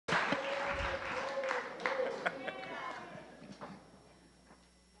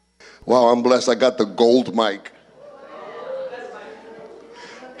Wow, I'm blessed. I got the gold mic.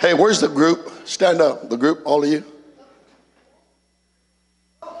 Hey, where's the group? Stand up. The group, all of you.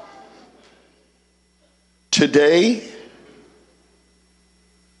 Today,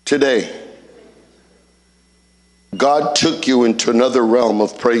 God took you into another realm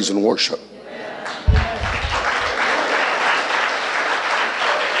of praise and worship.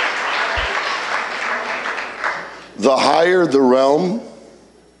 The higher the realm,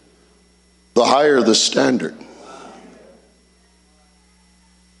 the higher the standard.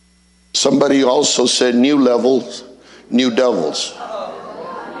 Somebody also said new levels, new devils.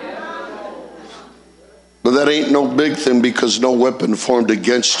 But that ain't no big thing, because no weapon formed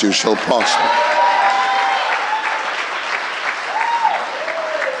against you shall prosper.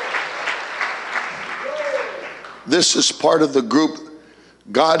 This is part of the group.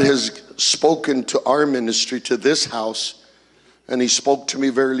 God has spoken to our ministry, to this house, and he spoke to me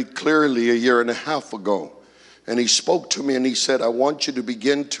very clearly a year and a half ago. And he spoke to me and he said, I want you to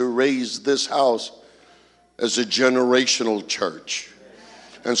begin to raise this house as a generational church.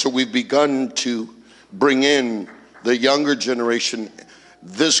 And so we've begun to bring in the younger generation.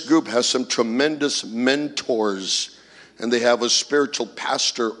 This group has some tremendous mentors, and they have a spiritual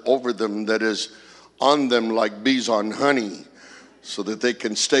pastor over them that is on them like bees on honey, so that they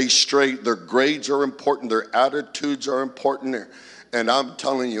can stay straight. Their grades are important. Their attitudes are important. And I'm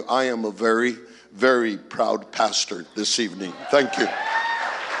telling you, I am a very, very proud pastor this evening. Thank you.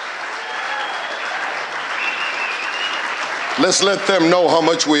 Let's let them know how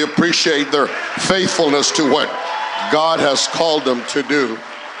much we appreciate their faithfulness to what God has called them to do.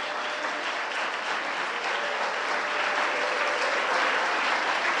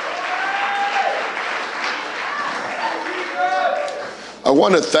 I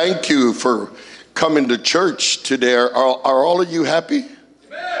want to thank you for coming to church today. Are all of you happy?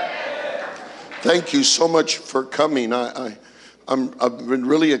 Thank you so much for coming. I've been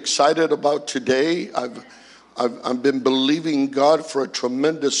really excited about today. I've been believing God for a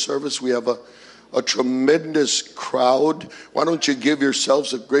tremendous service. We have a tremendous crowd. Why don't you give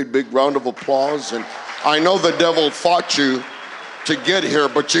yourselves a great big round of applause? And I know the devil fought you to get here,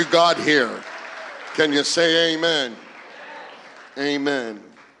 but you got here. Can you say amen? Amen.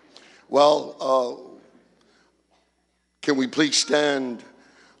 Well, can we please stand?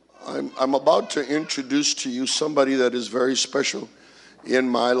 I'm about to introduce to you somebody that is very special in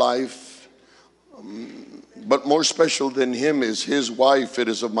my life. But more special than him is his wife. It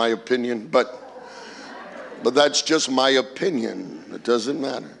is of my opinion, but that's just my opinion. It doesn't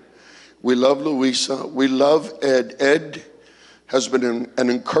matter. We love Louisa. We love Ed. Ed has been an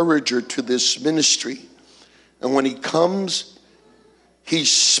encourager to this ministry. And when he comes, he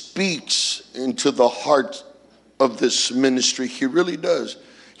speaks into the heart of this ministry. He really does.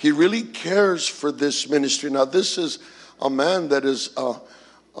 He really cares for this ministry. Now, this is a man that is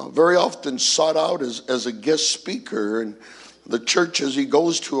very often sought out as a guest speaker. And the churches he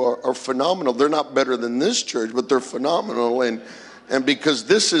goes to are phenomenal. They're not better than this church, but they're phenomenal. And because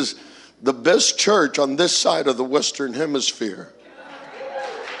this is the best church on this side of the Western Hemisphere.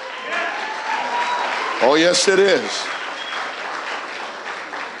 Oh, yes, it is.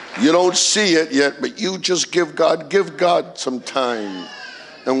 You don't see it yet, but you just give God some time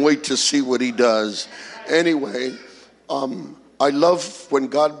and wait to see what he does. Anyway, I love when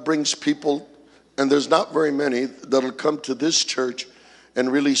God brings people, and there's not very many, that'll come to this church and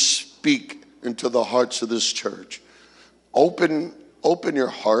really speak into the hearts of this church. Open your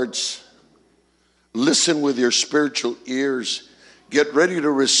hearts. Listen with your spiritual ears. Get ready to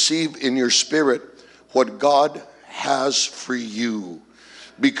receive in your spirit what God has for you.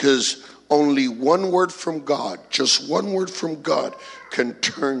 Because only one word from God, just one word from God, can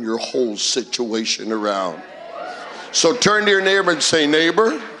turn your whole situation around. So turn to your neighbor and say,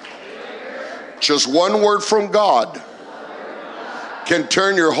 neighbor, just one word from God can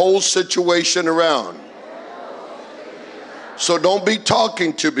turn your whole situation around. So don't be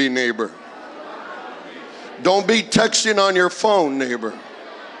talking to me, neighbor. Don't be texting on your phone, neighbor.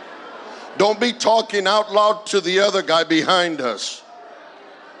 Don't be talking out loud to the other guy behind us.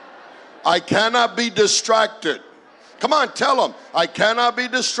 I cannot be distracted. Come on, tell him, I cannot be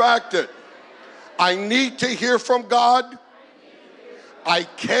distracted. I need to hear from God. I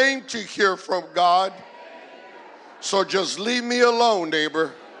came to hear from God. So just leave me alone,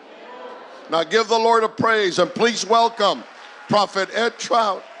 neighbor. Now give the Lord a praise, and please welcome Prophet Ed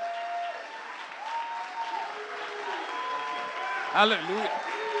Traut. Hallelujah.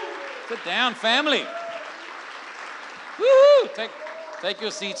 Sit down, family. Woo-hoo. Take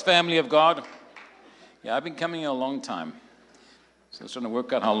your seats, family of God. Yeah, I've been coming here a long time. So I was trying to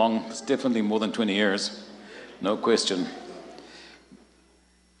work out how long. It's definitely more than 20 years. No question.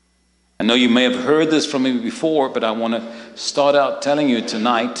 I know you may have heard this from me before, but I want to start out telling you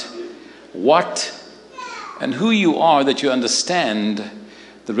tonight what and who you are, that you understand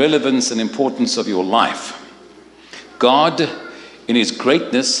the relevance and importance of your life. God, in his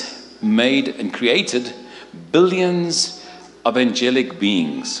greatness, made and created billions of angelic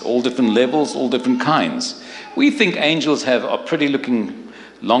beings, all different levels, all different kinds. We think angels are pretty looking,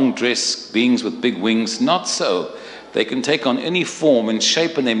 long-dressed beings with big wings. Not so. They can take on any form and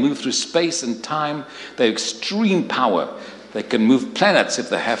shape, and they move through space and time. They have extreme power. They can move planets if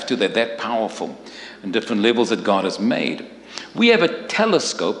they have to. They're that powerful, and different levels that God has made. We have a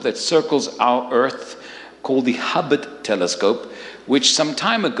telescope that circles our Earth called the Hubble telescope, which some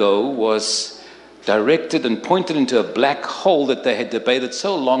time ago was directed and pointed into a black hole that they had debated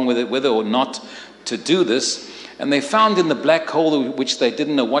so long with it, whether or not to do this. And they found in the black hole, which they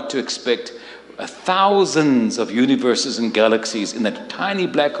didn't know what to expect, thousands of universes and galaxies in that tiny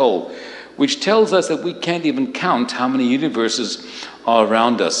black hole, which tells us that we can't even count how many universes are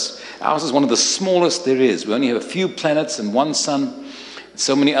around us. Ours is one of the smallest there is. We only have a few planets and one sun.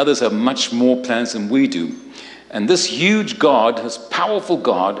 So many others have much more planets than we do. And this huge God, this powerful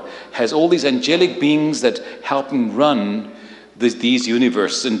God, has all these angelic beings that help him run these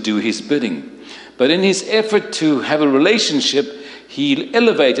universes and do his bidding. But in his effort to have a relationship, he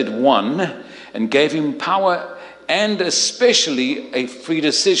elevated one and gave him power and especially a free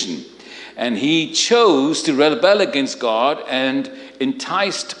decision. And he chose to rebel against God and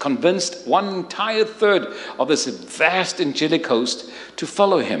convinced one entire third of this vast angelic host to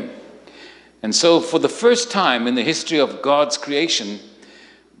follow him. And so for the first time in the history of God's creation,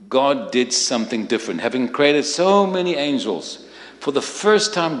 God did something different. Having created so many angels, for the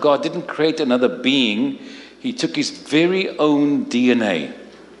first time God didn't create another being. He took his very own DNA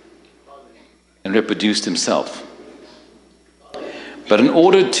and reproduced himself. But in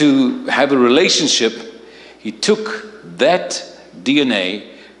order to have a relationship, he took that DNA,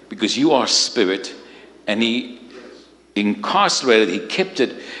 because you are spirit, and he incarcerated, he kept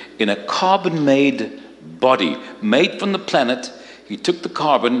it in a carbon-made body, made from the planet. He took the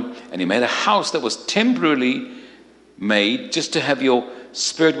carbon and he made a house that was temporarily made just to have your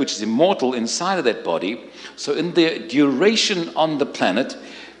spirit, which is immortal, inside of that body. So in the duration on the planet,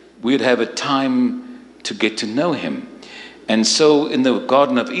 we'd have a time to get to know him. And so in the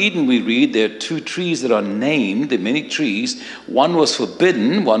Garden of Eden, we read there are two trees that are named. There are many trees. One was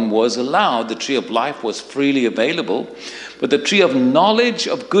forbidden, one was allowed. The tree of life was freely available. But the tree of knowledge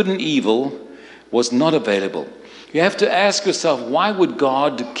of good and evil was not available. You have to ask yourself, why would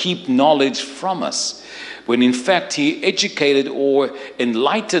God keep knowledge from us, when in fact he educated or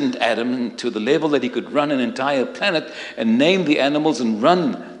enlightened Adam to the level that he could run an entire planet and name the animals and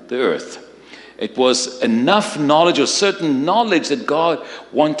run the earth? It was enough knowledge, or certain knowledge, that God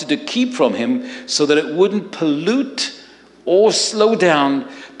wanted to keep from him so that it wouldn't pollute or slow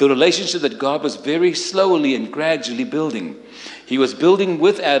down the relationship that God was very slowly and gradually building. He was building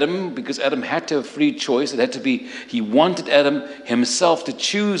with Adam because Adam had to have free choice. It had to be, he wanted Adam himself to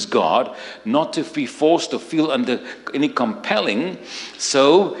choose God, not to be forced or feel under any compelling.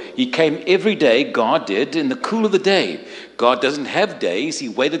 So he came every day, God did, in the cool of the day. God doesn't have days. He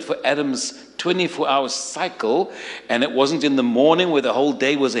waited for Adam's 24-hour cycle, and it wasn't in the morning where the whole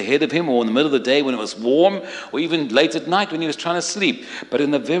day was ahead of him, or in the middle of the day when it was warm, or even late at night when he was trying to sleep. But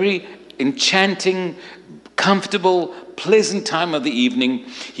in the very enchanting, comfortable, pleasant time of the evening,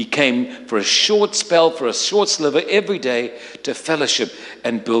 he came for a short spell, for a short sliver every day, to fellowship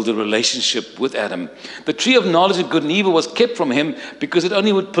and build a relationship with Adam. The tree of knowledge of good and evil was kept from him because it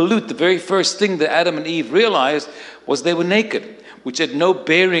only would pollute. The very first thing that Adam and Eve realized was they were naked, which had no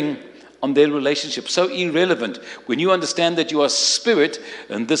bearing on their relationship. So irrelevant. When you understand that you are spirit,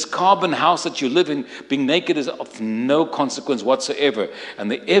 and this carbon house that you live in, being naked is of no consequence whatsoever.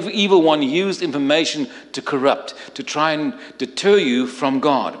 And the evil one used information to corrupt, to try and deter you from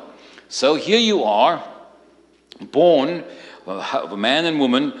God. So here you are, born of a man and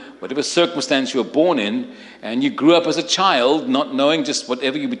woman, whatever circumstance you were born in, and you grew up as a child, not knowing just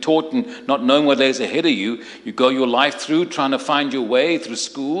whatever you be taught and not knowing what lays ahead of you. You go your life through trying to find your way through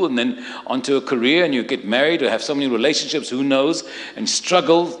school and then onto a career, and you get married or have so many relationships, who knows, and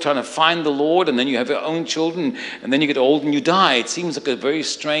struggle trying to find the Lord, and then you have your own children, and then you get old and you die. It seems like a very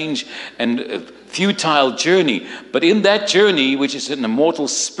strange and futile journey. But in that journey, which is an immortal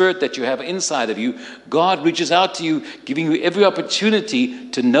spirit that you have inside of you, God reaches out to you, giving you every opportunity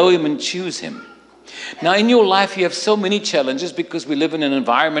to know him and choose him. Now, in your life, you have so many challenges because we live in an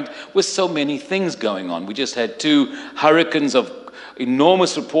environment with so many things going on. We just had 2 hurricanes of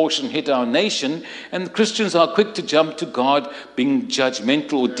enormous proportion hit our nation, and Christians are quick to jump to God being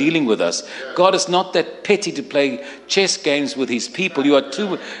judgmental or dealing with us. God is not that petty to play chess games with his people. You are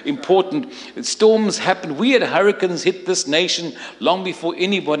too important. Storms happen. We had hurricanes hit this nation long before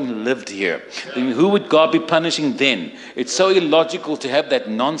anyone lived here. Then who would God be punishing then? It's so illogical to have that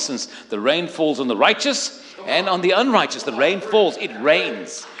nonsense. The rain falls on the righteous and on the unrighteous. The rain falls. It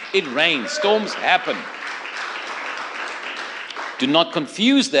rains. It rains. Storms happen. Do not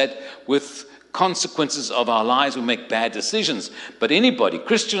confuse that with consequences of our lives. We make bad decisions. But anybody,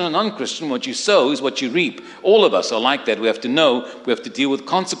 Christian or non-Christian, what you sow is what you reap. All of us are like that. We have to know, we have to deal with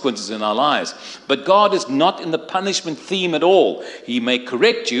consequences in our lives. But God is not in the punishment theme at all. He may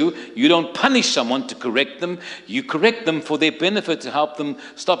correct you. You don't punish someone to correct them. You correct them for their benefit, to help them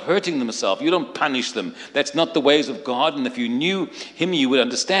stop hurting themselves. You don't punish them. That's not the ways of God. And if you knew him, you would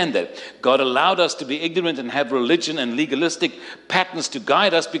understand that. God allowed us to be ignorant and have religion and legalistic patterns to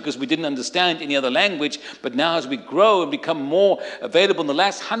guide us because we didn't understand any other language. But now as we grow and become more available, in the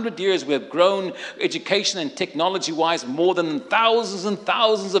last 100 years we have grown education and technology wise more than thousands and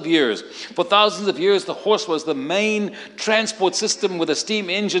thousands of years. For thousands of years the horse was the main transport system with a steam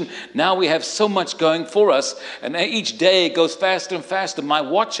engine. Now we have so much going for us, and each day it goes faster and faster. My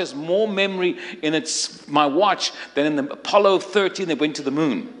watch has more memory in my watch than in the Apollo 13 that went to the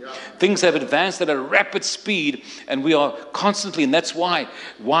moon. Things have advanced at a rapid speed, and we are constantly, and that's why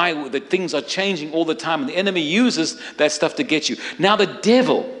the things are changing all the time, and the enemy uses that stuff to get you. Now the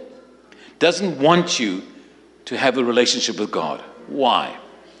devil doesn't want you to have a relationship with God. Why?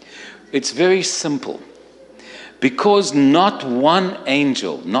 It's very simple. Because not one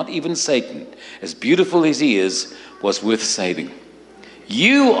angel, not even Satan, as beautiful as he is, was worth saving.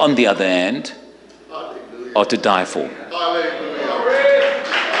 You, on the other hand, are to die for.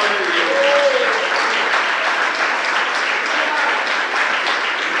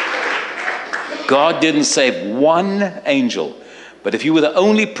 God didn't save one angel, but if you were the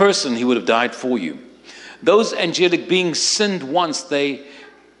only person, he would have died for you. Those angelic beings sinned once. They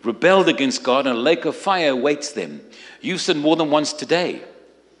rebelled against God, and a lake of fire awaits them. You've sinned more than once today.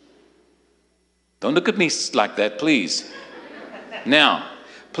 Don't look at me like that, please. Now,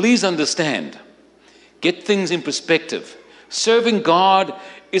 please understand. Get things in perspective. Serving God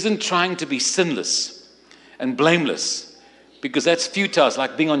isn't trying to be sinless and blameless, because that's futile. It's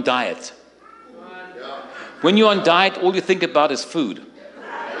like being on diet. When you're on diet, all you think about is food.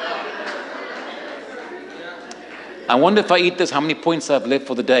 I wonder if I eat this, how many points I've left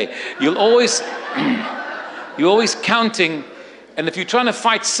for the day. You're always counting, and if you're trying to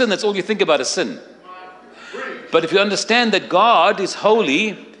fight sin, that's all you think about is sin. But if you understand that God is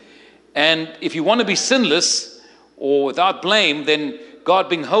holy, and if you want to be sinless or without blame, then God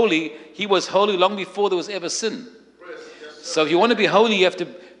being holy, he was holy long before there was ever sin. So if you want to be holy, you have to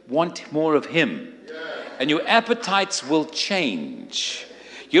want more of him. And your appetites will change.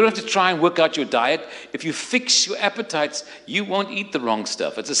 You don't have to try and work out your diet. If you fix your appetites, you won't eat the wrong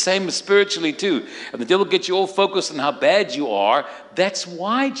stuff. It's the same spiritually too. And the devil gets you all focused on how bad you are. That's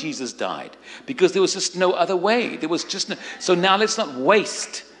why Jesus died. Because there was just no other way. There was just no. So now let's not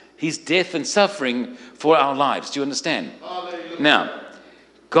waste his death and suffering for our lives. Do you understand? Hallelujah. Now,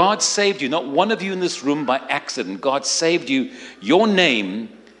 God saved you. Not one of you in this room by accident. God saved you. Your name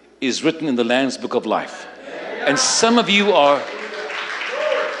is written in the Lamb's Book of Life. And some of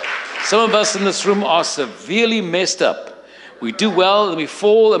us in this room are severely messed up. We do well and we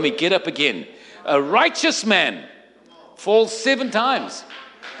fall and we get up again. A righteous man falls 7 times,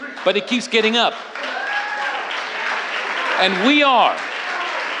 but he keeps getting up. And we are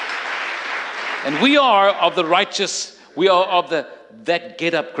of the righteous, we are of that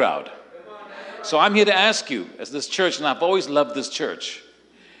get up crowd. So I'm here to ask you, as this church, and I've always loved this church.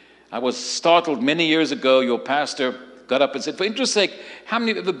 I was startled many years ago. Your pastor got up and said, for interest's sake, how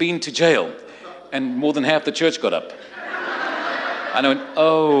many have ever been to jail? And more than half the church got up. And I went,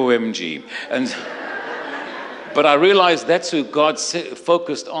 OMG. But I realized that's who God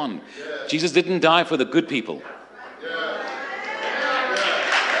focused on. Jesus didn't die for the good people.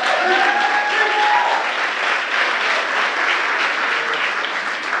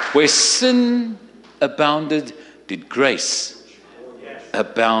 Where sin abounded, did grace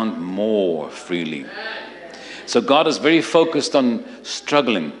abound more freely. So God is very focused on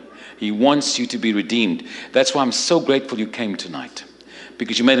struggling. He wants you to be redeemed. That's why I'm so grateful you came tonight,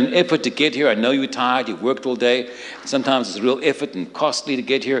 because you made an effort to get here. I know you were tired, you worked all day. Sometimes it's a real effort and costly to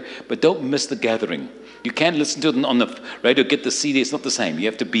get here, but don't miss the gathering. You can't listen to it on the radio, get the CD. It's not the same. You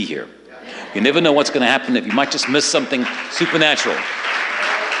have to be here. You never know what's going to happen. If you might just miss something supernatural.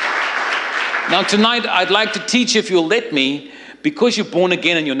 Now tonight I'd like to teach, if you'll let me, because you're born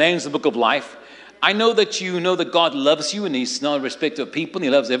again and your name's in the book of life, I know that you know that God loves you and He's not a respecter of people and He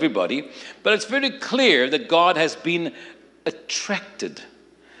loves everybody. But it's very clear that God has been attracted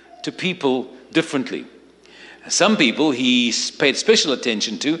to people differently. Some people He paid special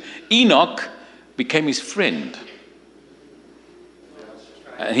attention to. Enoch became His friend.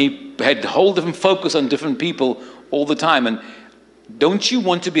 And He had a whole different focus on different people all the time. And don't you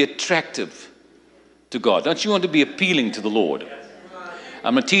want to be attractive to God? Don't you want to be appealing to the Lord?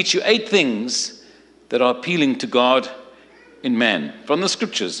 I'm going to teach you 8 things that are appealing to God in man from the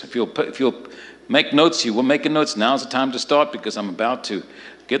scriptures. If you'll make notes, you will make notes. Now's the time to start because I'm about to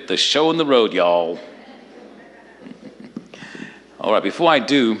get the show on the road, y'all. All right, before I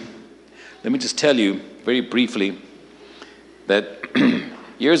do, let me just tell you very briefly that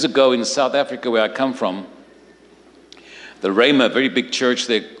years ago in South Africa, where I come from, the Rhema, a very big church,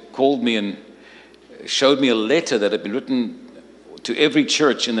 they called me and showed me a letter that had been written to every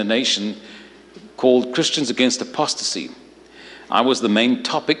church in the nation called Christians Against Apostasy. I was the main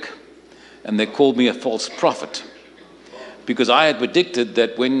topic, and they called me a false prophet because I had predicted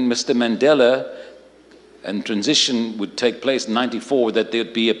that when Mr. Mandela and transition would take place in 94, that there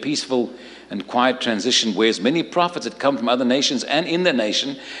would be a peaceful and quiet transition, whereas many prophets had come from other nations and in their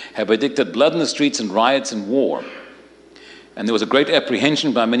nation have predicted blood in the streets and riots and war. And there was a great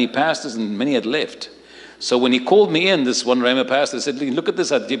apprehension by many pastors, and many had left. So when he called me in, this one Rhema pastor said, look at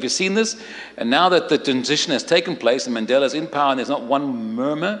this, have you seen this? And now that the transition has taken place and Mandela's in power and there's not one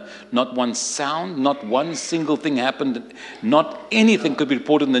murmur, not one sound, not one single thing happened, not anything could be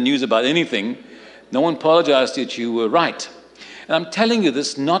reported in the news about anything, no one apologized that you were right. And I'm telling you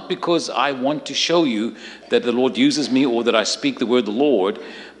this not because I want to show you that the Lord uses me or that I speak the word of the Lord,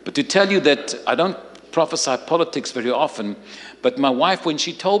 but to tell you that I don't prophesy politics very often. But my wife, when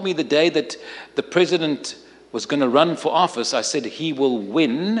she told me the day that the president was going to run for office, I said he will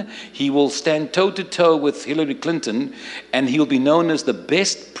win. He will stand toe-to-toe with Hillary Clinton, and he'll be known as the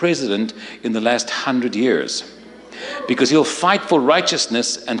best president in the last 100 years. Because he'll fight for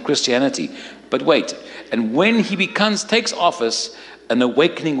righteousness and Christianity. But wait, and when he takes office, an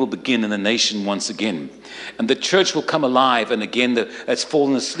awakening will begin in the nation once again. And the church will come alive, and again that's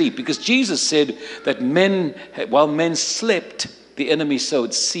fallen asleep. Because Jesus said that while men slept, the enemy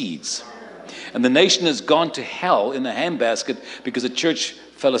sowed seeds. And the nation has gone to hell in a handbasket because the church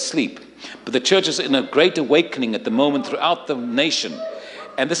fell asleep. But the church is in a great awakening at the moment throughout the nation.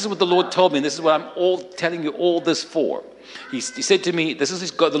 And this is what the Lord told me, and this is what I'm all telling you all this for. He said to me, this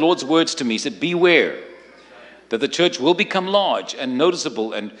is the Lord's words to me. He said, beware that the church will become large and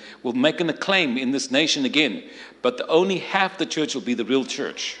noticeable and will make an acclaim in this nation again. But only half the church will be the real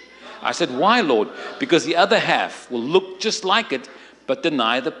church. I said, why, Lord? Because the other half will look just like it, but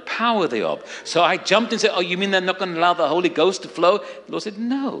deny the power thereof. So I jumped and said, oh, you mean they're not going to allow the Holy Ghost to flow? The Lord said,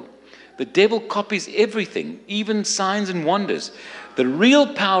 no. The devil copies everything, even signs and wonders. The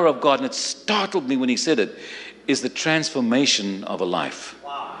real power of God, and it startled me when he said it, is the transformation of a life.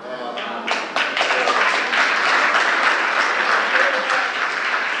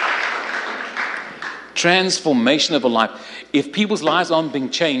 Transformation of a life. If people's lives aren't being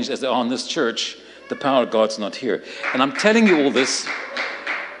changed as they are in this church, the power of God's not here. And I'm telling you all this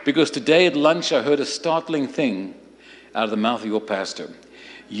because today at lunch I heard a startling thing out of the mouth of your pastor.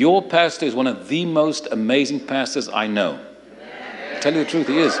 Your pastor is one of the most amazing pastors I know. I'll tell you the truth,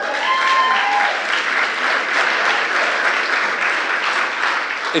 he is.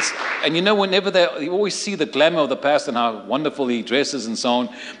 And you know, whenever you always see the glamour of the pastor and how wonderful he dresses and so on,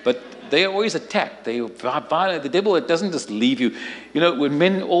 but they are always attacked. The devil doesn't just leave you. You know,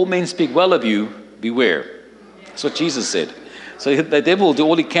 when all men speak well of you, beware. That's what Jesus said. So the devil will do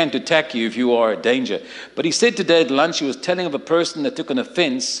all he can to attack you if you are in danger. But he said today at lunch, he was telling of a person that took an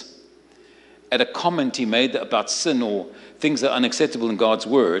offense at a comment he made about sin or things that are unacceptable in God's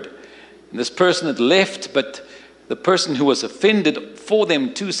word. And this person had left, but the person who was offended for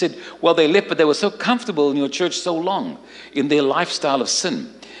them too said, well, they left, but they were so comfortable in your church so long in their lifestyle of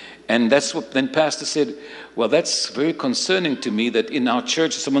sin. And that's what then pastor said, well, that's very concerning to me that in our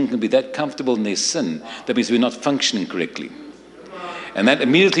church someone can be that comfortable in their sin. That means we're not functioning correctly. And that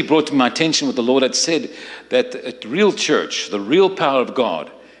immediately brought to my attention what the Lord had said, that at real church, the real power of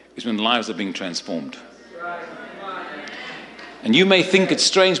God is when lives are being transformed. And you may think it's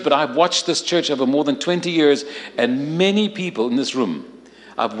strange, but I've watched this church over more than 20 years, and many people in this room,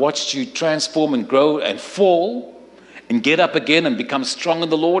 I've watched you transform and grow and fall and get up again and become strong in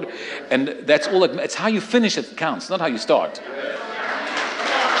the Lord. And that's all. It's how you finish that counts, not how you start.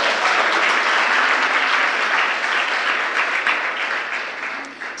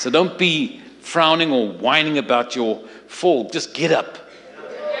 So don't be frowning or whining about your fall. Just get up.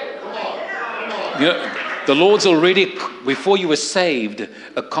 You know, the Lord's already, before you were saved,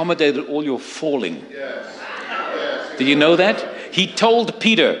 accommodated all your falling. Did you know that? He told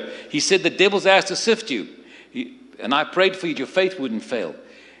Peter, he said, the devil's asked to sift you. And I prayed for you, your faith wouldn't fail.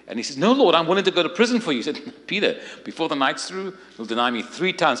 And he says, no, Lord, I'm willing to go to prison for you. He said, Peter, before the night's through, you'll deny me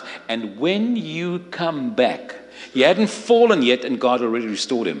 3 times. And when you come back, he hadn't fallen yet, and God already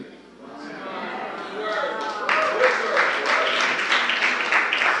restored him.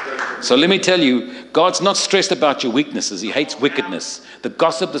 So let me tell you, God's not stressed about your weaknesses. He hates wickedness. The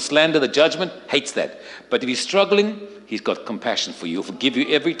gossip, the slander, the judgment, hates that. But if you're struggling, he's got compassion for you. He'll forgive you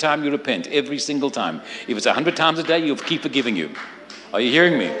every time you repent, every single time. If it's 100 times a day, he'll keep forgiving you. Are you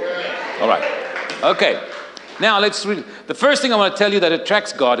hearing me? All right. Okay. Now let's read. The first thing I want to tell you that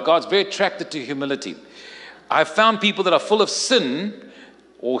attracts God, God's very attracted to humility. I've found people that are full of sin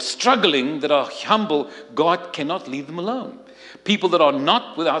or struggling, that are humble, God cannot leave them alone. People that are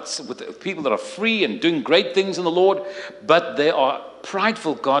not people that are free and doing great things in the Lord, but they are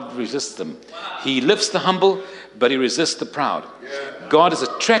prideful, God resists them. He lifts the humble, but he resists the proud. God is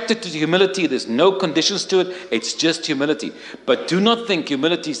attracted to humility. There's no conditions to it. It's just humility. But do not think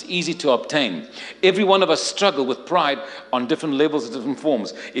humility is easy to obtain. Every one of us struggle with pride on different levels and different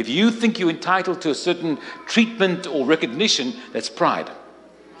forms. If you think you're entitled to a certain treatment or recognition, that's pride.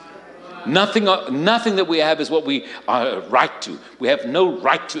 Nothing that we have is what we are right to. We have no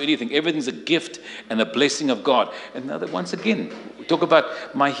right to anything. Everything's a gift and a blessing of God. And now that once again, we talk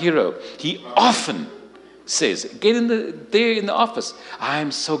about my hero. He often says, there in the office, I am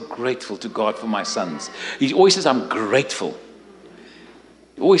so grateful to God for my sons. He always says, I'm grateful.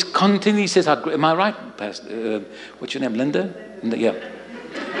 He always continually says, am I right, Pastor? What's your name, Linda? Yeah.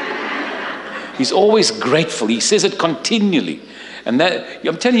 He's always grateful. He says it continually. And that,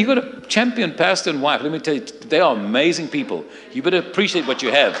 I'm telling you, you've got a champion pastor and wife. Let me tell you, they are amazing people. You better appreciate what you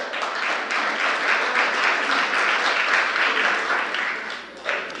have.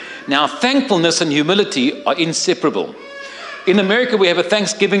 Now, thankfulness and humility are inseparable. In America, we have a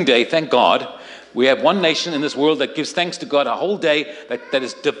Thanksgiving Day, thank God. We have one nation in this world that gives thanks to God, a whole day that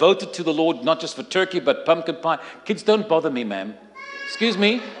is devoted to the Lord, not just for turkey, but pumpkin pie. Kids, don't bother me, ma'am. Excuse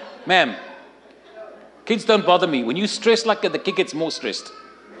me, ma'am. Kids, don't bother me. When you stress like that, the kid gets more stressed.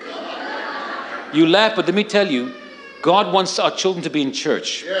 You laugh, but let me tell you, God wants our children to be in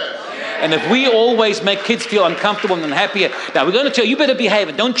church. And if we always make kids feel uncomfortable and unhappy, now we're going to tell you, you better behave,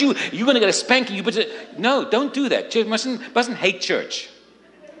 and don't you, you're going to get a spanking. You better, no, don't do that. Church mustn't hate church.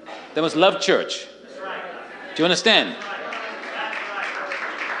 They must love church. Do you understand?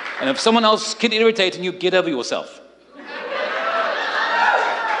 And if someone else's kid irritating you, get over yourself.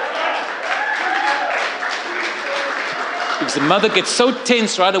 Because the mother gets so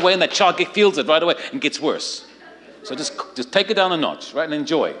tense right away, and that child feels it right away and gets worse. So just take it down a notch, right, and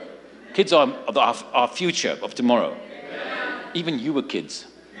enjoy. Kids are our future of tomorrow. Even you were kids.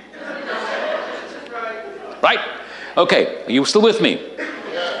 Right? Okay, are you still with me?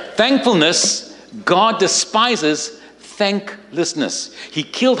 Thankfulness, God despises thanklessness. He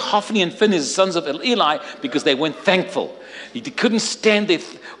killed Hophni and Phinehas, sons of Eli, because they weren't thankful. He couldn't stand there,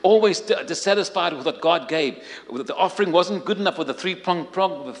 always dissatisfied with what God gave. The offering wasn't good enough with the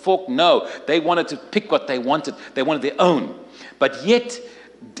 3-pronged fork. No, they wanted to pick what they wanted. They wanted their own. But yet,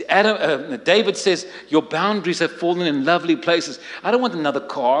 David says, your boundaries have fallen in lovely places. I don't want another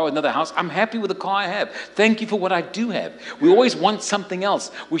car or another house. I'm happy with the car I have. Thank you for what I do have. We always want something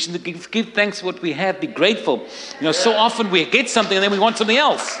else. We should give thanks for what we have, be grateful. You know, so often we get something and then we want something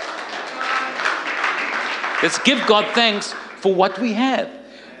else. Let's give God thanks for what we have.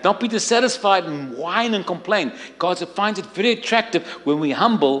 Don't be dissatisfied and whine and complain. God finds it very attractive when we're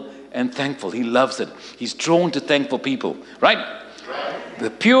humble and thankful. He loves it. He's drawn to thankful people. Right? The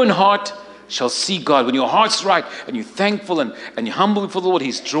pure in heart shall see God. When your heart's right and you're thankful and you're humble before the Lord,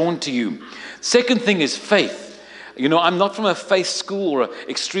 He's drawn to you. Second thing is faith. You know, I'm not from a faith school or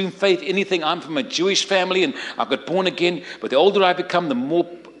extreme faith, anything. I'm from a Jewish family and I got born again. But the older I become, the more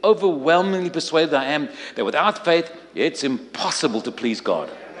overwhelmingly persuaded I am that without faith, it's impossible to please God.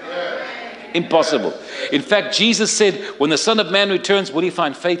 Impossible. In fact, Jesus said, when the Son of Man returns, will He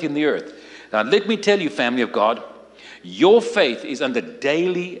find faith in the earth? Now, let me tell you, family of God, your faith is under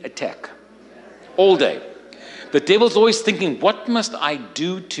daily attack. All day. The devil's always thinking, what must I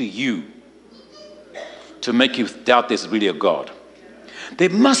do to you to make you doubt there's really a God? There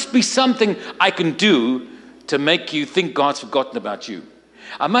must be something I can do to make you think God's forgotten about you.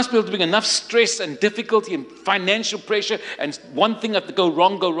 I must be able to bring enough stress and difficulty and financial pressure and one thing have to go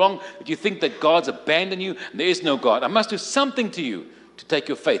wrong, that you think that God's abandoned you and there is no God. I must do something to you to take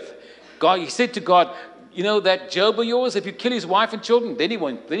your faith He said to God, you know that Job of yours, if you kill his wife and children, then he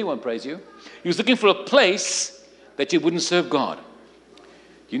won't praise you. He was looking for a place that you wouldn't serve God.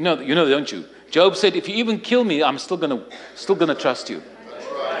 You know, don't you? Job said, if you even kill me, I'm still gonna trust you.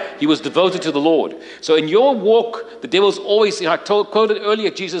 He was devoted to the Lord. So in your walk, the devil's always, quoted earlier,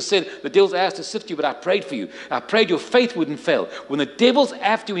 Jesus said, the devil's asked to sift you, but I prayed for you. I prayed your faith wouldn't fail. When the devil's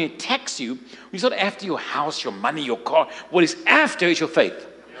after you, when he attacks you, he's not after your house, your money, your car. What he's after is your faith.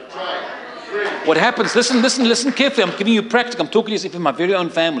 What happens, listen carefully. I'm giving you practical. I'm talking to you as if in my very own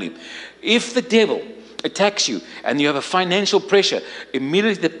family. If the devil attacks you and you have a financial pressure,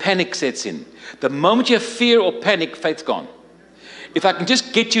 immediately the panic sets in. The moment you have fear or panic, faith's gone. If I can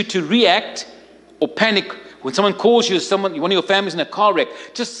just get you to react or panic when someone calls you, one of your family's in a car wreck,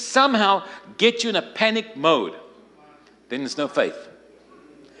 just somehow get you in a panic mode, then there's no faith.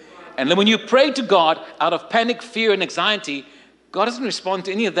 And then when you pray to God out of panic, fear, and anxiety, God doesn't respond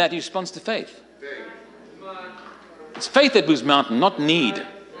to any of that. He responds to faith. It's faith that moves the mountain, not need.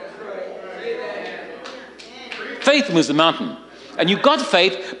 Faith moves the mountain. And you've got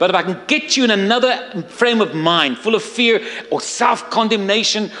faith, but if I can get you in another frame of mind, full of fear or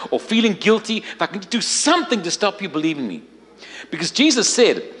self-condemnation or feeling guilty, if I can do something to stop you believing me. Because Jesus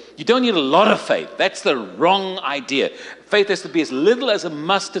said, you don't need a lot of faith. That's the wrong idea. Faith has to be as little as a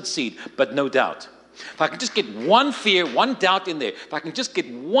mustard seed, but no doubt. If I can just get one fear, one doubt in there, if I can just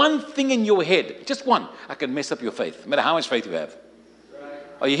get one thing in your head, just one, I can mess up your faith, no matter how much faith you have.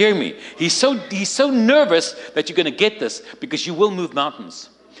 Are you hearing me? He's so nervous that you're going to get this because you will move mountains.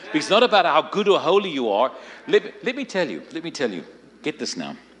 Because it's not about how good or holy you are. Let me tell you, get this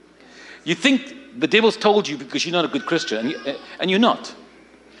now. You think the devil's told you because you're not a good Christian, and you're not.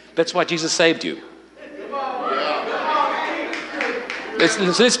 That's why Jesus saved you.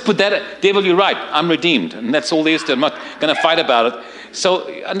 Let's put that, devil, you're right, I'm redeemed. And that's all there is to it. I'm not going to fight about it.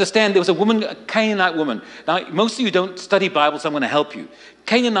 So understand, there was a woman, a Canaanite woman. Now, most of you don't study Bible, so I'm going to help you.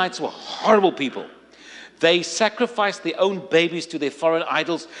 Canaanites were horrible people. They sacrificed their own babies to their foreign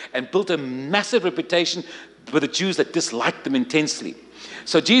idols and built a massive reputation with the Jews that disliked them intensely.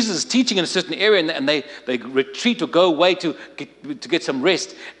 So Jesus is teaching in a certain area, and they retreat or go away to get some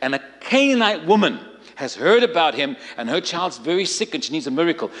rest. And a Canaanite woman has heard about him, and her child's very sick and she needs a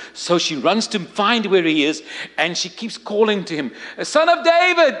miracle. So she runs to find where he is, and she keeps calling to him, Son of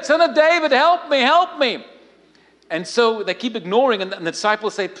David, help me, help me. And so they keep ignoring, and the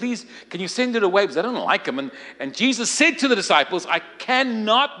disciples say, please, can you send her away? Because I don't like him. And Jesus said to the disciples, I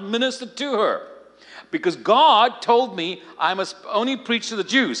cannot minister to her, because God told me I must only preach to the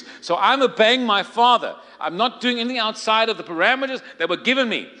Jews. So I'm obeying my Father. I'm not doing anything outside of the parameters that were given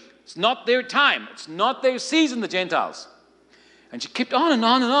me. It's not their time. It's not their season, the Gentiles. And she kept on and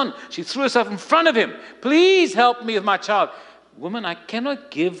on and on. She threw herself in front of him. Please help me with my child. Woman, I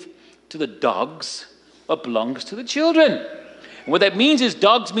cannot give to the dogs what belongs to the children. And what that means is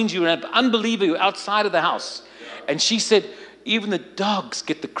dogs means you're an unbeliever. You're outside of the house. And she said, even the dogs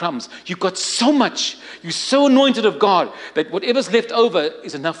get the crumbs. You've got so much. You're so anointed of God that whatever's left over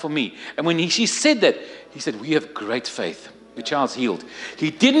is enough for me. And when she said that, he said, we have great faith. The child's healed.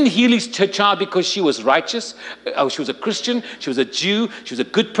 He didn't heal her child because she was righteous. She was a Christian. She was a Jew. She was a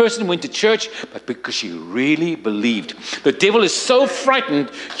good person, went to church, but because she really believed. The devil is so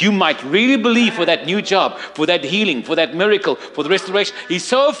frightened, you might really believe for that new job, for that healing, for that miracle, for the restoration. He's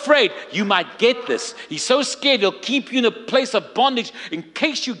so afraid you might get this. He's so scared he'll keep you in a place of bondage in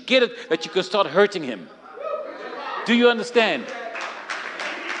case you get it, that you can start hurting him. Do you understand?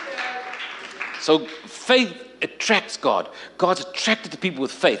 So faith attracts God. God's attracted to people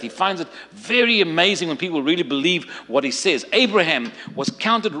with faith. He finds it very amazing when people really believe what he says. Abraham was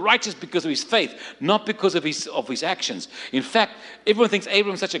counted righteous because of his faith, not because of his actions. In fact, everyone thinks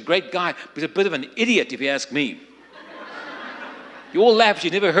Abraham's such a great guy, but he's a bit of an idiot if you ask me. You all laugh,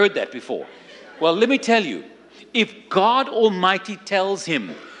 you've never heard that before. Well, let me tell you, if God Almighty tells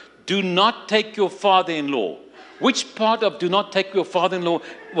him, do not take your father-in-law, which part of do not take your father-in-law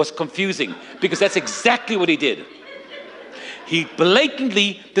was confusing? Because that's exactly what he did. He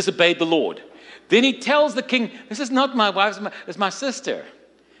blatantly disobeyed the Lord. Then he tells the king, this is not my wife, it's my sister.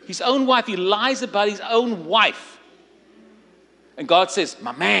 His own wife. He lies about his own wife. And God says,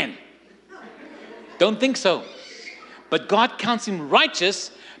 my man, don't think so. But God counts him righteous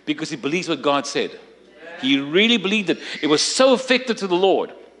because he believes what God said. He really believed it. It was so effective to the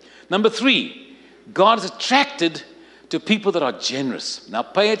Lord. Number 3, God is attracted to people that are generous. Now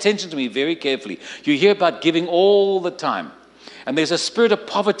pay attention to me very carefully. You hear about giving all the time. And there's a spirit of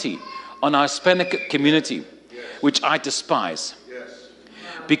poverty on our Hispanic community, which I despise.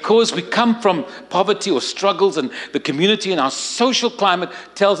 Because we come from poverty or struggles, and the community and our social climate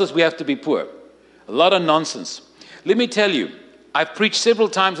tells us we have to be poor. A lot of nonsense. Let me tell you, I've preached several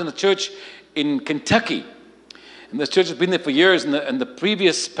times in the church in Kentucky. And this church has been there for years, and the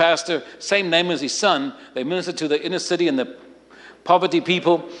previous pastor, same name as his son, they ministered to the inner city and the poverty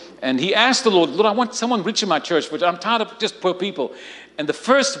people. And he asked the Lord, Lord, I want someone rich in my church, but I'm tired of just poor people. And the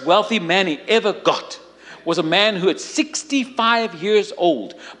first wealthy man he ever got was a man who at 65 years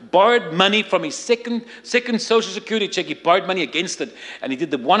old borrowed money from his second Social Security check. He borrowed money against it, and he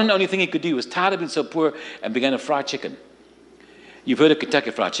did the one and only thing he could do. He was tired of being so poor and began to fry chicken. You've heard of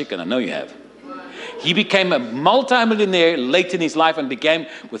Kentucky Fried Chicken, I know you have. He became a multimillionaire late in his life and began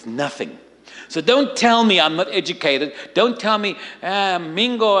with nothing. So don't tell me I'm not educated. Don't tell me,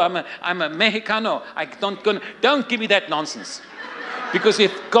 Mingo, I'm a Mexicano. Don't give me that nonsense. Because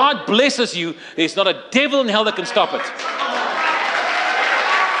if God blesses you, there's not a devil in hell that can stop it.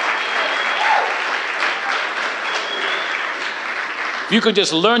 If you can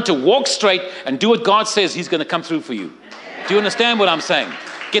just learn to walk straight and do what God says, He's going to come through for you. Do you understand what I'm saying?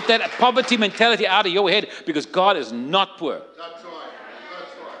 Get that poverty mentality out of your head, because God is not poor. That's right.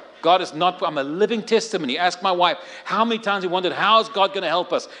 That's right. God is not poor. I'm a living testimony. Ask my wife how many times we wondered, how is God going to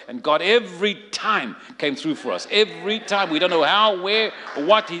help us? And God every time came through for us. Every time. We don't know how, where, or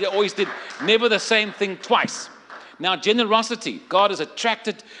what. He always did. Never the same thing twice. Now, generosity. God is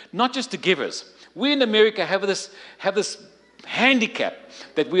attracted not just to givers. We in America have this handicap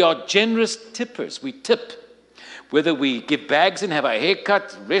that we are generous tippers. We tip. Whether we give bags and have our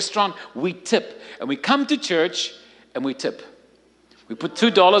haircut, restaurant, we tip. And we come to church and we tip. We put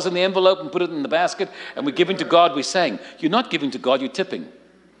 $2 in the envelope and put it in the basket, and we're giving to God. We're saying, you're not giving to God, you're tipping.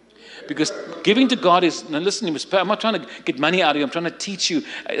 Because giving to God is, now listen, I'm not trying to get money out of you. I'm trying to teach you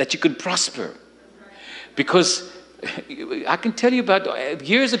that you can prosper. Because I can tell you about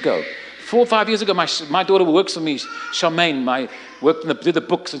years ago, 4 or 5 years ago, my daughter who works for me, Charmaine, did the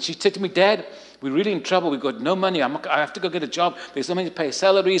books, and she said to me, Dad, we're really in trouble. We've got no money. I have to go get a job. There's no money to pay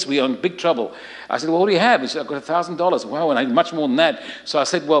salaries. We're in big trouble. I said, well, what do you have? She said, I've got $1,000. Wow, and I need much more than that. So I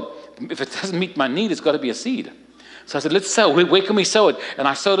said, well, if it doesn't meet my need, it's got to be a seed. So I said, let's sow. Where can we sow it? And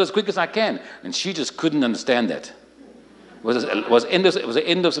I sowed it as quick as I can. And she just couldn't understand that. It was the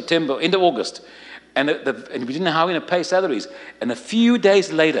end of September, end of August. And we didn't know how we were going to pay salaries. And a few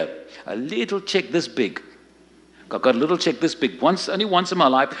days later, a little check this big. I got a little check this big, only once in my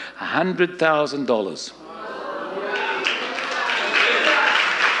life, $100,000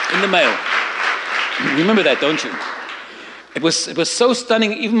 in the mail. You remember that, don't you? It was so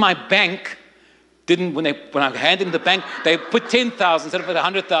stunning. Even my bank didn't. When I handed in the bank, they put 10,000 instead of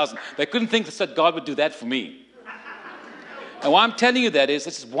 100,000. They couldn't think that God would do that for me. And why I'm telling you that is,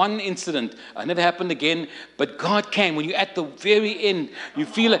 this is one incident. It never happened again. But God can. When you're at the very end, you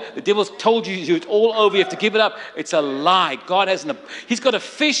feel like the devil's told you it's all over. You have to give it up. It's a lie. God hasn't. He's got a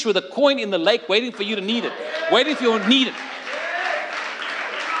fish with a coin in the lake waiting for you to need it. Waiting for you to need it.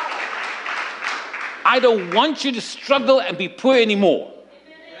 I don't want you to struggle and be poor anymore.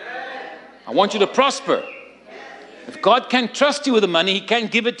 I want you to prosper. If God can trust you with the money, He can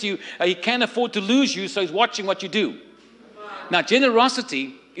give it to you. He can't afford to lose you, so He's watching what you do. Now,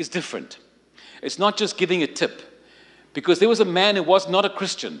 generosity is different. It's not just giving a tip. Because there was a man who was not a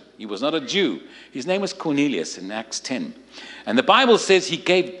Christian. He was not a Jew. His name was Cornelius in Acts 10. And the Bible says he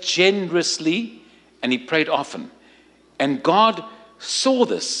gave generously and he prayed often. And God saw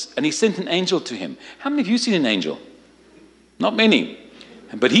this and He sent an angel to him. How many of you seen an angel? Not many.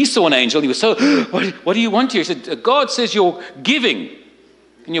 But he saw an angel. He was so, what do you want here? He said, God says you're giving.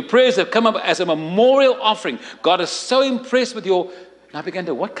 And your prayers have come up as a memorial offering. God is so impressed with your. And I began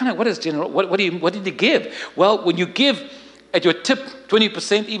to, what did He give? Well, when you give at your tip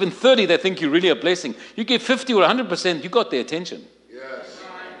 20%, even 30%, they think you're really a blessing. You give 50 or 100%, you got their attention. Yes.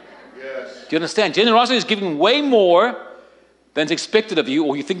 Yes. Do you understand? Generosity is giving way more than is expected of you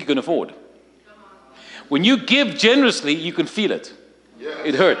or you think you can afford. When you give generously, you can feel it. Yes.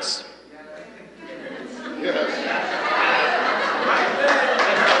 It hurts. Yes.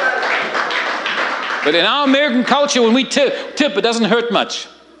 But in our American culture, when we tip, it doesn't hurt much.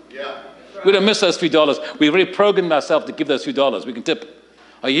 Yeah. We don't miss those few dollars. We've already programmed ourselves to give those few dollars. We can tip.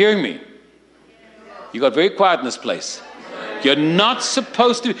 Are you hearing me? You got very quiet in this place. You're not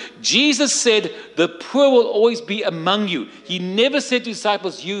supposed to. Jesus said, the poor will always be among you. He never said to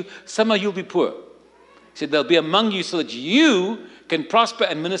disciples, somehow you'll be poor. He said, they'll be among you so that you can prosper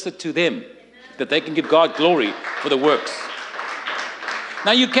and minister to them, that they can give God glory for the works.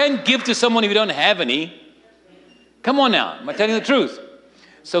 Now, you can give to someone if you don't have any. Come on now. Am I telling you the truth?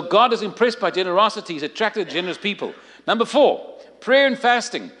 So God is impressed by generosity. He's attracted to generous people. Number 4, prayer and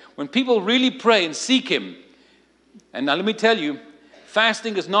fasting, when people really pray and seek Him, and now let me tell you,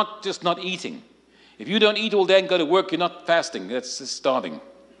 fasting is not just not eating. If you don't eat all day and go to work, you're not fasting. That's just starving.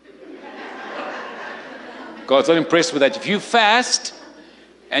 God's not impressed with that. If you fast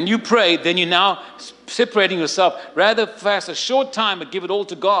and you pray, then you're now separating yourself. Rather fast a short time but give it all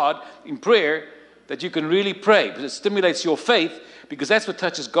to God in prayer, that you can really pray. Because it stimulates your faith, because that's what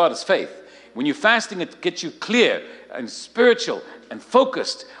touches God, is faith. When you're fasting, it gets you clear and spiritual and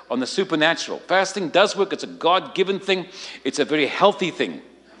focused on the supernatural. Fasting does work. It's a God-given thing. It's a very healthy thing.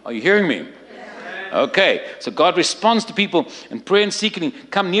 Are you hearing me? Okay, so God responds to people in prayer and seeking.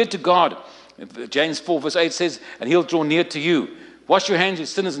 Come near to God. James 4 verse 8 says, and He'll draw near to you. Wash your hands, you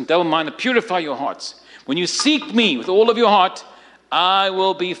sinners, and double mind, and purify your hearts. When you seek me with all of your heart, I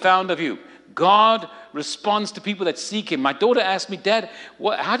will be found of you. God responds to people that seek Him. My daughter asked me, Dad,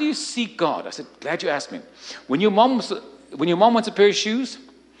 how do you seek God? I said, glad you asked me. When your mom wants a pair of shoes,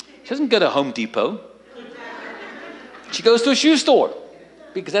 she doesn't go to Home Depot. She goes to a shoe store,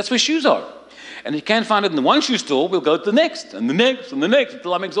 because that's where shoes are. And if you can't find it in the one shoe store, we'll go to the next, and the next, and the next,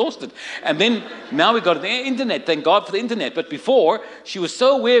 until I'm exhausted. And then, now we go to the internet. Thank God for the internet. But before, she was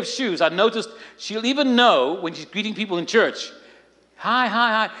so aware of shoes, I noticed she'll even know when she's greeting people in church. Hi,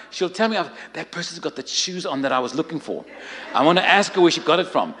 hi, hi. She'll tell me, that person's got the shoes on that I was looking for. I want to ask her where she got it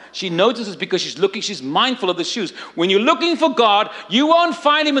from. She notices because she's mindful of the shoes. When you're looking for God, you won't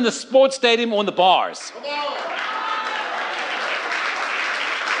find Him in the sports stadium or in the bars.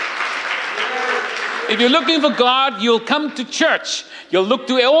 If you're looking for God, you'll come to church. You'll look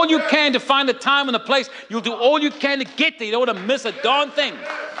to all you can to find the time and the place. You'll do all you can to get there. You don't want to miss a darn thing.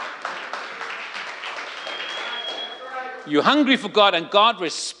 You're hungry for God, and God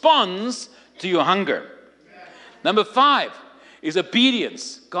responds to your hunger. Number 5 is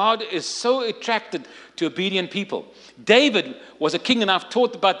obedience. God is so attracted to obedient people. David was a king, and I've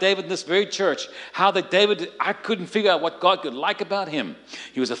taught about David in this very church, how that David, I couldn't figure out what God could like about him.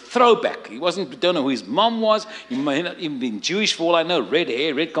 He was a throwback. Don't know who his mom was. He may not even been Jewish for all I know. Red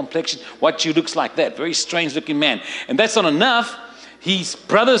hair, red complexion. What Jew looks like that? Very strange looking man. And that's not enough. His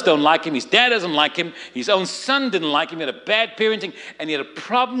brothers don't like him. His dad doesn't like him. His own son didn't like him. He had a bad parenting, and he had a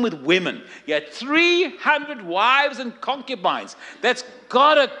problem with women. He had 300 wives and concubines. That's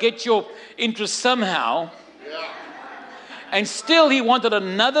got to get your interest somehow. Yeah. And still he wanted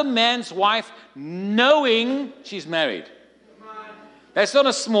another man's wife knowing she's married. That's not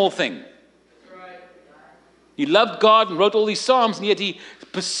a small thing. He loved God and wrote all these psalms, and yet he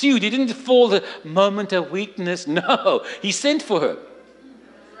pursued. He didn't fall the moment of weakness. No, he sent for her,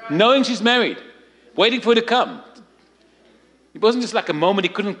 knowing she's married, waiting for her to come. It wasn't just like a moment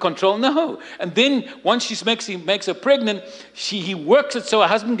he couldn't control. No. And then once he makes her pregnant, he works it so her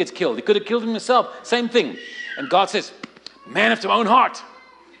husband gets killed. He could have killed him himself. Same thing. And God says, man after my own heart.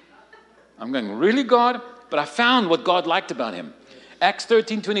 I'm going, really, God? But I found what God liked about him. Acts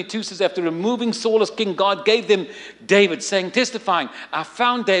 13:22 says, after removing Saul as king, God gave them David, saying, testifying, I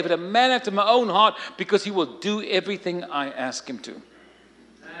found David, a man after my own heart, because he will do everything I ask him to.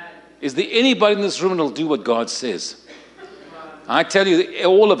 Is there anybody in this room that will do what God says? I tell you,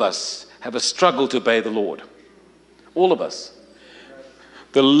 all of us have a struggle to obey the Lord. All of us.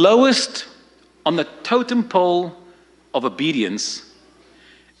 The lowest on the totem pole of obedience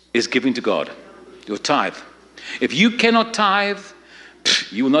is giving to God, your tithe. If you cannot tithe,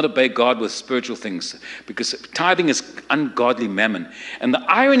 you will not obey God with spiritual things, because tithing is ungodly mammon. And the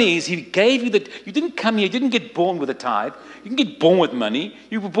irony is, He gave you that. You didn't come here, you didn't get born with a tithe. You didn't get born with money.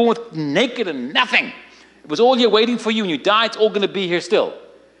 You were born with naked and nothing. It was all here waiting for you. When you die, it's all going to be here still.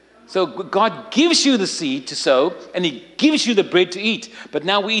 So God gives you the seed to sow, and He gives you the bread to eat. But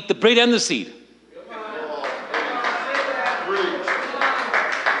now we eat the bread and the seed.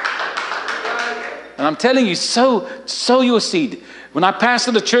 And I'm telling you, sow your seed. When I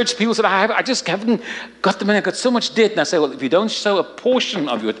pastored the church, people said, I just haven't got the money. I've got so much debt. And I say, well, if you don't sow a portion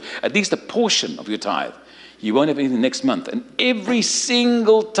of your, at least a portion of your tithe, you won't have anything next month. And every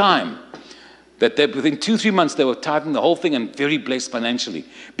single time that within 2-3 months, they were tithing the whole thing and very blessed financially,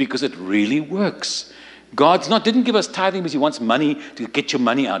 because it really works. God didn't give us tithing because He wants money to get your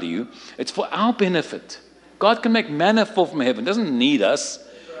money out of you. It's for our benefit. God can make manna fall from heaven. Doesn't need us.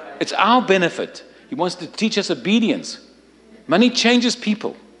 It's our benefit. He wants to teach us obedience. Money changes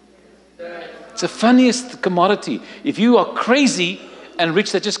people. It's the funniest commodity. If you are crazy and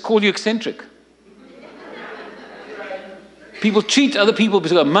rich, they just call you eccentric. People treat other people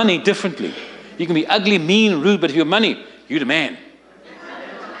because of money differently. You can be ugly, mean, rude, but if you're money, you're the man.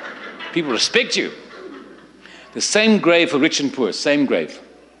 People respect you. The same grave for rich and poor, same grave.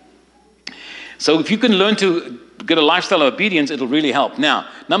 So if you can learn to get a lifestyle of obedience, it'll really help. Now,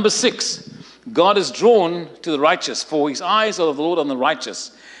 number 6, God is drawn to the righteous, for his eyes are of the Lord on the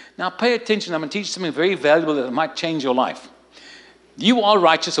righteous. Now, pay attention. I'm going to teach you something very valuable that might change your life. You are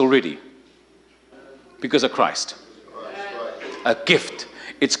righteous already because of Christ. A gift.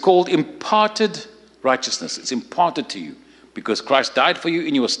 It's called imparted righteousness. It's imparted to you because Christ died for you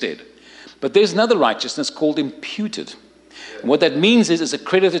in your stead. But there's another righteousness called imputed. And what that means is it's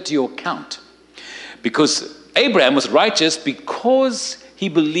accredited to your account. Because Abraham was righteous because he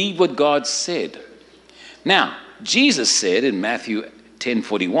believed what God said. Now, Jesus said in Matthew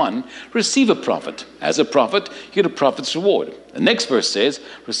 10:41, receive a prophet. As a prophet, you get a prophet's reward. The next verse says,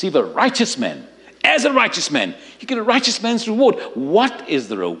 receive a righteous man. As a righteous man, you get a righteous man's reward. What is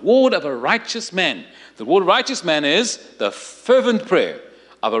the reward of a righteous man? The reward of a righteous man is the fervent prayer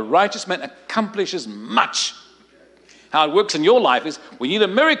of a righteous man accomplishes much. How it works in your life is when you need a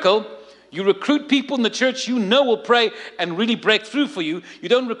miracle, you recruit people in the church you know will pray and really break through for you. You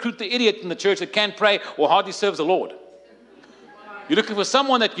don't recruit the idiot in the church that can't pray or hardly serves the Lord. You're looking for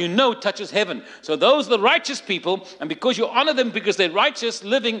someone that you know touches heaven. So those are the righteous people, and because you honor them because they're righteous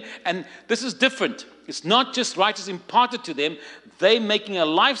living, and this is different. It's not just righteous imparted to them. They're making a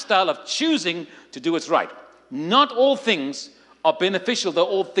lifestyle of choosing to do what's right. Not all things are beneficial, though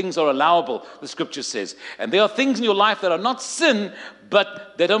all things are allowable, the scripture says. And there are things in your life that are not sin,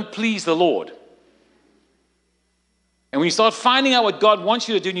 but they don't please the Lord. And when you start finding out what God wants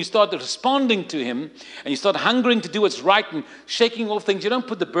you to do, and you start responding to him, and you start hungering to do what's right and shaking all things, you don't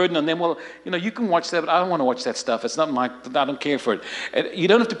put the burden on them. Well, you can watch that, but I don't want to watch that stuff. It's not I don't care for it. And you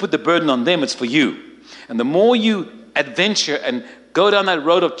don't have to put the burden on them. It's for you. And the more you adventure and go down that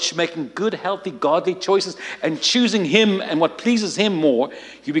road of making good, healthy, godly choices and choosing him and what pleases him more,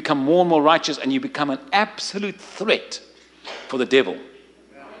 you become more and more righteous, and you become an absolute threat for the devil.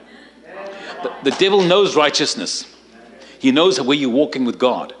 The devil knows righteousness. He knows where you're walking with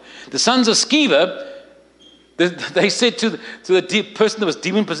God. The sons of Sceva, they said to the person that was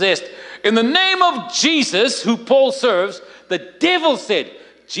demon-possessed, in the name of Jesus, who Paul serves, the devil said,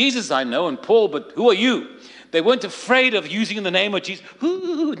 Jesus I know, and Paul, but who are you? They weren't afraid of using the name of Jesus.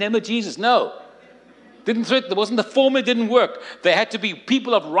 Name of Jesus, no. Didn't threaten. There wasn't the formula, didn't work. They had to be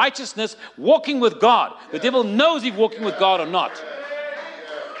people of righteousness walking with God. The devil knows if you're walking with God or not.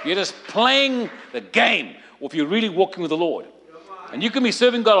 You're just playing the game. Or if you're really walking with the Lord. And you can be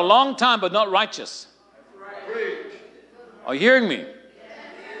serving God a long time, but not righteous. Are you hearing me?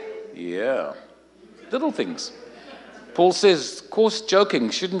 Yeah. Little things. Paul says, coarse joking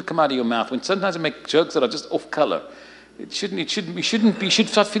shouldn't come out of your mouth. When sometimes I make jokes that are just off color, you should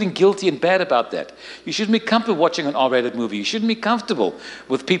start feeling guilty and bad about that. You shouldn't be comfortable watching an R-rated movie. You shouldn't be comfortable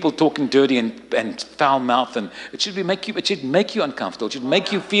with people talking dirty and foul mouth. And it should make you uncomfortable. It should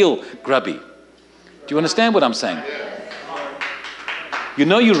make you feel grubby. Do you understand what I'm saying? You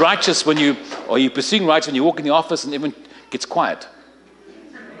know you're righteous when you're pursuing righteousness when you walk in the office and everyone gets quiet.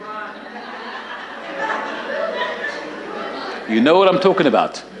 You know what I'm talking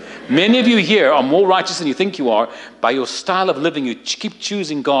about. Many of you here are more righteous than you think you are by your style of living. You keep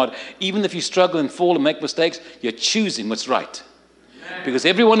choosing God. Even if you struggle and fall and make mistakes, you're choosing what's right. Because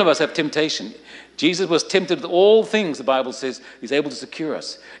every one of us have temptation. Jesus was tempted with all things, the Bible says. He's able to secure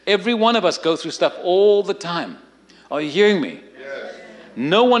us. Every one of us go through stuff all the time. Are you hearing me? Yes.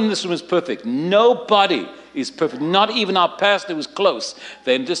 No one in this room is perfect. Nobody is perfect. Not even our pastor who's close.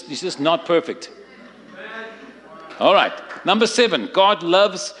 He's just not perfect. All right. Number 7, God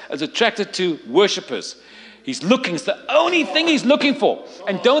is attracted to worshipers. He's looking. It's the only thing he's looking for.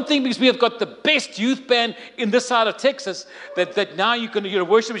 And don't think because we have got the best youth band in this side of Texas that now you're a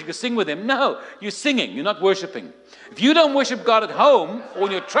worshiper, you can sing with them. No, you're singing. You're not worshiping. If you don't worship God at home or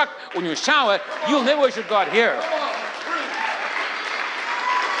in your truck or in your shower, you'll never worship God here.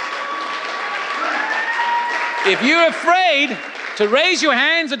 If you're afraid to raise your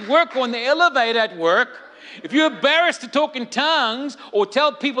hands at work or in the elevator at work, if you're embarrassed to talk in tongues or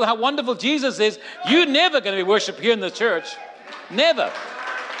tell people how wonderful Jesus is, you're never going to be worshiped here in the church. Never.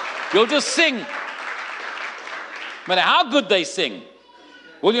 You'll just sing. No matter how good they sing.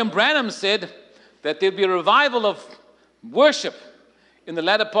 William Branham said that there'd be a revival of worship in the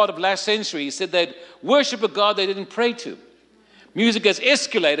latter part of last century. He said they'd worship a God they didn't pray to. Music has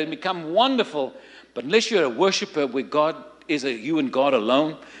escalated and become wonderful, but unless you're a worshiper where God is you and God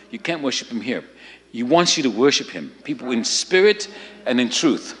alone, you can't worship him here. He wants you to worship him, people in spirit and in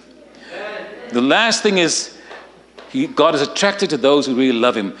truth. The last thing is, God is attracted to those who really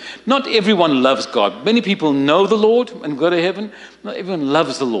love him. Not everyone loves God. Many people know the Lord and go to heaven. Not everyone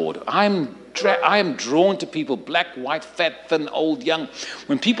loves the Lord. I am drawn to people, black, white, fat, thin, old, young.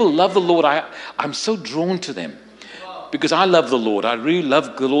 When people love the Lord, I'm so drawn to them. because I love the Lord. I really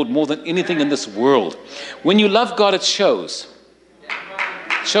love the Lord more than anything in this world. When you love God, it shows.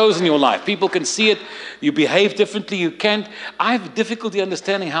 It shows in your life. People can see it. You behave differently. You can't. I have difficulty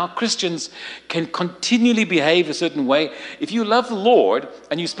understanding how Christians can continually behave a certain way. If you love the Lord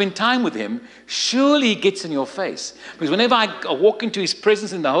and you spend time with Him, surely He gets in your face. Because whenever I walk into His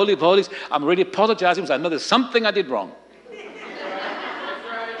presence in the Holy of Holies, I'm already apologizing because I know there's something I did wrong.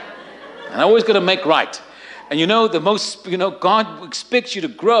 And I always got to make right. And God expects you to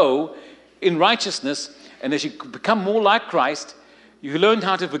grow in righteousness. And as you become more like Christ, you learn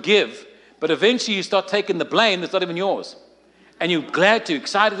how to forgive. But eventually you start taking the blame that's not even yours. And you're glad to,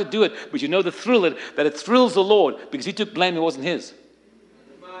 excited to do it, but you know the thrill that it thrills the Lord because He took blame that wasn't His.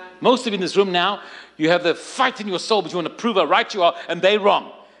 Most of you in this room now, you have the fight in your soul, but you want to prove how right you are, and they're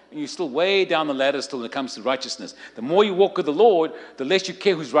wrong. And you're still way down the ladder still when it comes to righteousness. The more you walk with the Lord, the less you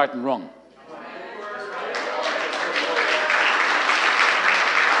care who's right and wrong.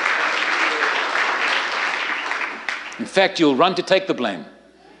 In fact, you'll run to take the blame.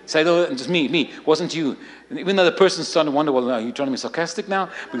 Say, no, it's me, wasn't you. And even though the person's starting to wonder, well, are you trying to be sarcastic now?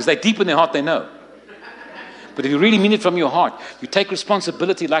 Because they deep in their heart, they know. But if you really mean it from your heart, you take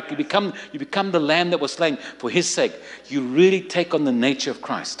responsibility like you become the lamb that was slain for His sake. You really take on the nature of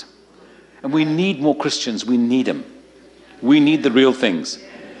Christ. And we need more Christians. We need them. We need the real things.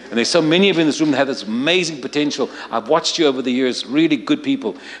 And there's so many of you in this room that have this amazing potential. I've watched you over the years, really good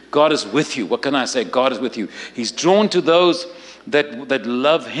people. God is with you. What can I say? God is with you. He's drawn to those that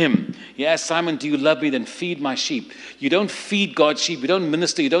love Him. He asked Simon, do you love me? Then feed my sheep. You don't feed God's sheep. You don't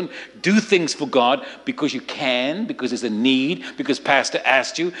minister. You don't do things for God because you can, because there's a need, because Pastor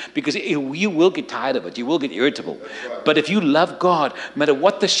asked you, because you will get tired of it. You will get irritable. But if you love God, no matter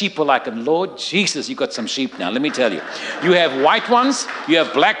what the sheep are like, and Lord Jesus, you got some sheep now, let me tell you. You have white ones, you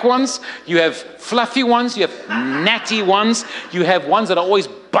have black ones, you have fluffy ones, you have natty ones, you have ones that are always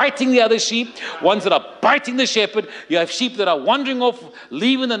biting the other sheep, ones that are biting the shepherd. You have sheep that are wandering off,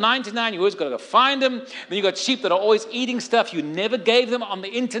 leaving the 99. You always got to go find them. Then you got sheep that are always eating stuff you never gave them on the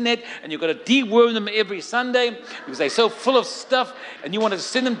internet, and you've got to deworm them every Sunday because they're so full of stuff, and you want to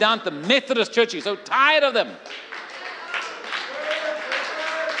send them down to the Methodist church. You're so tired of them.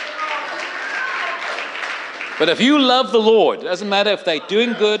 But if you love the Lord, it doesn't matter if they're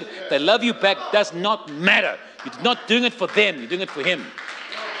doing good, they love you back, does not matter. You're not doing it for them, you're doing it for Him.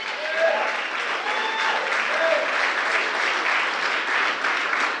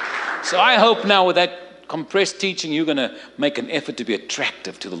 So I hope now with that compressed teaching, you're going to make an effort to be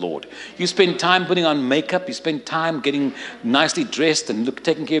attractive to the Lord. You spend time putting on makeup. You spend time getting nicely dressed and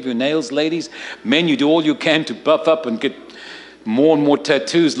taking care of your nails, ladies. Men, you do all you can to buff up and get more and more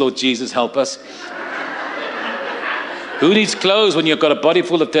tattoos. Lord Jesus, help us. Who needs clothes when you've got a body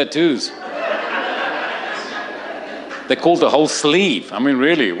full of tattoos? They call it the whole sleeve. I mean,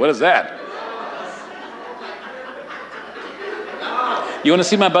 really, what is that? You want to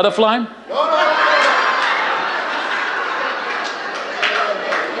see my butterfly?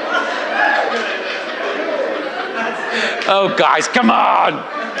 Oh, guys, come on!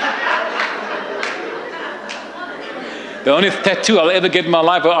 The only tattoo I'll ever get in my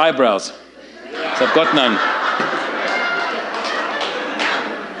life are eyebrows. So I've got none.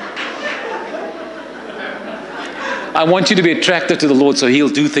 I want you to be attracted to the Lord so He'll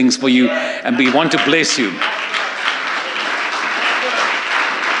do things for you and want to bless you.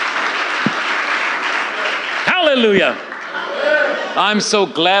 Hallelujah. I'm so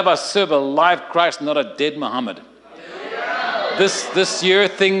glad I serve a live Christ, not a dead Muhammad. This year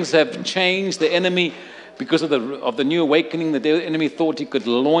things have changed. The enemy, because of the new awakening, the enemy thought he could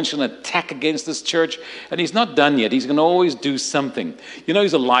launch an attack against this church, and he's not done yet. He's going to always do something. You know,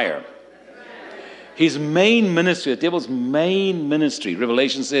 he's a liar. His main ministry, the devil's main ministry,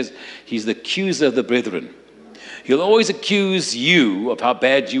 Revelation says, he's the accuser of the brethren. He'll always accuse you of how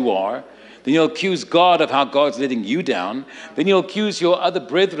bad you are. Then you'll accuse God of how God's letting you down. Then you'll accuse your other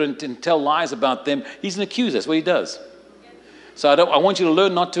brethren and tell lies about them. He's an accuser. That's what he does. So I want you to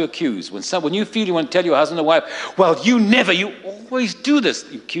learn not to accuse. When you feel you want to tell your husband or wife, well, you always do this.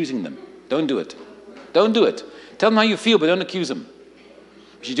 You're accusing them. Don't do it. Don't do it. Tell them how you feel, but don't accuse them.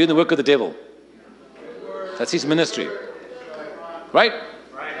 Because you're doing the work of the devil. That's his ministry. Right?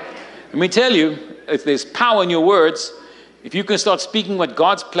 Let me tell you, if there's power in your words, if you can start speaking what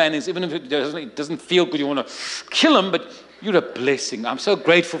God's plan is, even if it doesn't feel good, you want to kill him, but you're a blessing. I'm so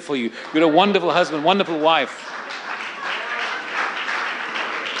grateful for you. You're a wonderful husband, wonderful wife.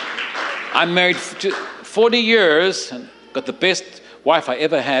 I'm married 40 years and got the best wife I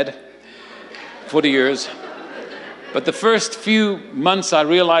ever had, 40 years. But the first few months I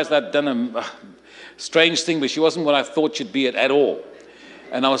realized I'd done Strange thing, but she wasn't what I thought she'd be at all.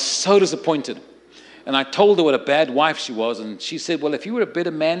 And I was so disappointed. And I told her what a bad wife she was, and she said, well, if you were a better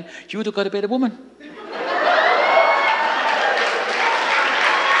man, you would have got a better woman.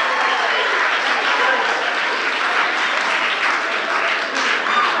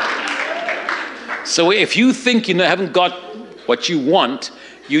 So if you think you haven't got what you want,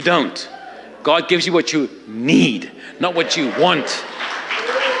 you don't. God gives you what you need, not what you want.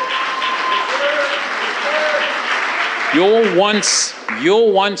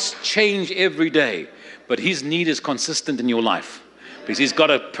 Your wants change every day, but his need is consistent in your life because he's got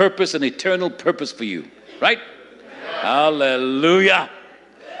a purpose, an eternal purpose for you, right? Hallelujah.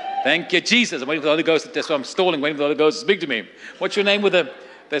 Thank you, Jesus. I'm waiting for the Holy Ghost. That's why I'm stalling, waiting for the Holy Ghost to speak to me. What's your name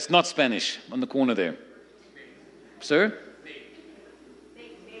that's not Spanish on the corner there? Sir?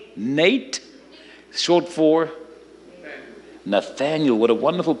 Nate? Short for? Nathaniel. What a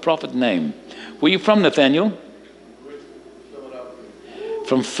wonderful prophet name. Where are you from, Nathaniel?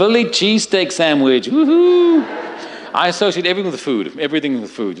 From Philly, cheesesteak sandwich. Woohoo! I associate everything with food. Everything with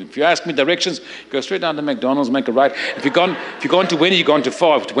food. If you ask me directions, go straight down to McDonald's, make a right. If you've gone to Wendy's, you've gone too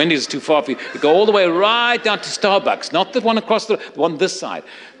far. If Wendy's is too far for you, you go all the way right down to Starbucks. Not the one across the one this side.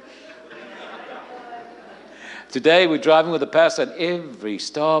 Today we're driving with the pastor, and every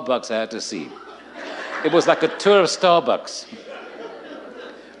Starbucks I had to see. It was like a tour of Starbucks.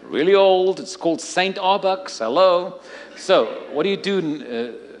 Really old. It's called St. Arbucks. Hello. So, what do you do?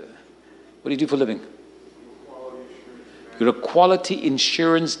 What do you do for a living? You're a quality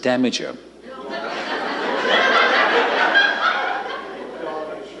insurance damager.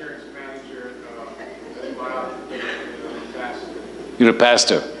 You're a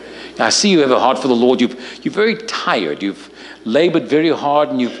pastor. I see you have a heart for the Lord. You're very tired. You've labored very hard,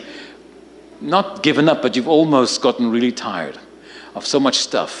 and you've not given up, but you've almost gotten really tired of so much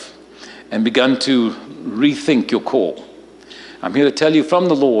stuff and begun to rethink your call. I'm here to tell you from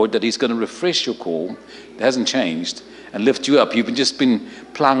the Lord that he's going to refresh your call. It hasn't changed, and lift you up. You've just been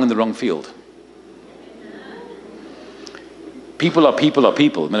plowing in the wrong field. People are people are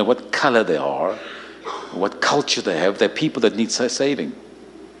people. No matter what color they are, what culture they have, they're people that need saving.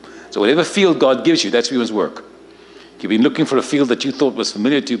 So whatever field God gives you, that's where you must work. You've been looking for a field that you thought was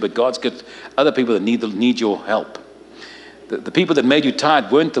familiar to you, but God's got other people that need your help. The people that made you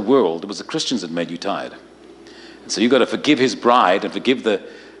tired weren't the world. It was the Christians that made you tired. And so you've got to forgive his bride and forgive the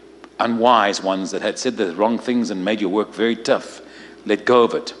unwise ones that had said the wrong things and made your work very tough. Let go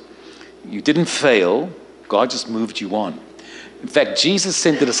of it. You didn't fail. God just moved you on. In fact, Jesus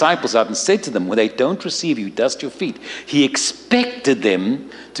sent the disciples out and said to them, when they don't receive you, dust your feet. He expected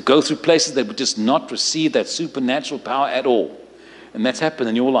them to go through places that would just not receive that supernatural power at all. And that's happened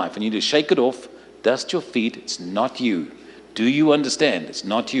in your life. And you need to shake it off, dust your feet. It's not you. Do you understand? It's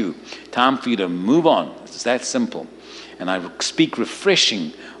not you. Time for you to move on. It's that simple. And I speak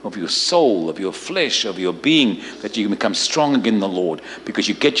refreshing of your soul, of your flesh, of your being, that you can become strong again in the Lord. Because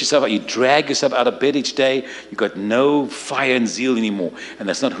you get yourself out, you drag yourself out of bed each day, you've got no fire and zeal anymore, and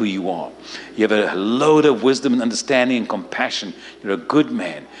that's not who you are. You have a load of wisdom and understanding and compassion. You're a good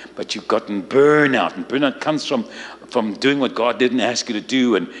man, but you've gotten burnout, and burnout comes from doing what God didn't ask you to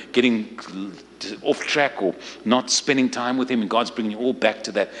do and getting off track or not spending time with him, and God's bringing you all back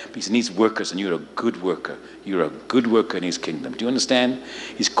to that because he needs workers, and you're a good worker. You're a good worker in his kingdom. Do you understand?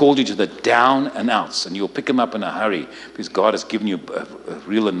 He's called you to the down and outs, and you'll pick him up in a hurry because God has given you a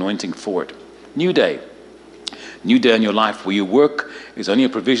real anointing for it. New day in your life. Where you work is only a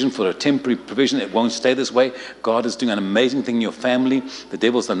provision for a temporary provision. It won't stay this way. God is doing an amazing thing in your family. The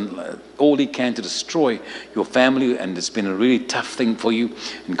devil's done all he can to destroy your family, and it's been a really tough thing for you.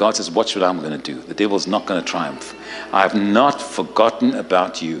 And God says, watch what I'm going to do. The devil's not going to triumph. I have not forgotten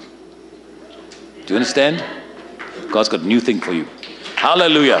about you. Do you understand? God's got a new thing for you.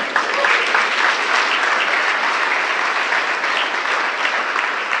 Hallelujah.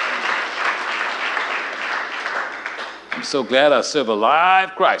 I'm so glad I serve a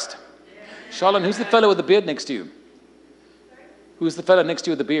live Christ. Charlene, who's the fellow with the beard next to you? Who's the fellow next to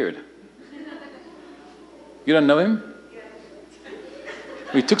you with the beard? You don't know him?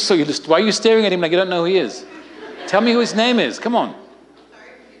 Why are you staring at him like you don't know who he is? Tell me who his name is. Come on.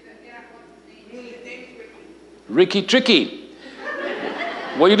 Ricky Tricky.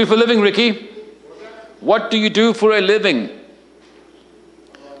 What do you do for a living, Ricky? What do you do for a living?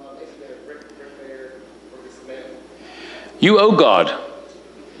 You owe God.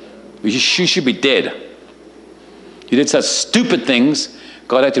 You should be dead. You did such stupid things,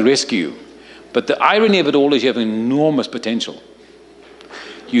 God had to rescue you. But the irony of it all is you have enormous potential.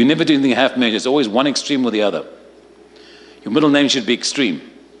 You never do anything half measure. It's always one extreme or the other. Your middle name should be Extreme.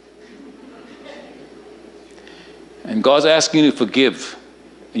 And God's asking you to forgive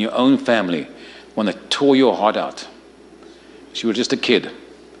in your own family when they tore your heart out. You were just a kid.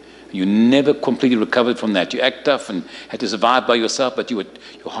 You never completely recovered from that. You act tough and had to survive by yourself, but your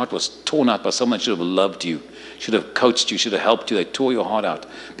heart was torn out by someone who should have loved you, should have coached you, should have helped you. They tore your heart out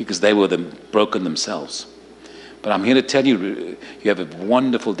because they were broken themselves. But I'm here to tell you, you have a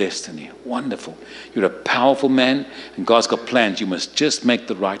wonderful destiny. Wonderful. You're a powerful man, and God's got plans. You must just make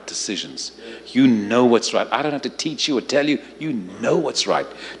the right decisions. You know what's right. I don't have to teach you or tell you. You know what's right.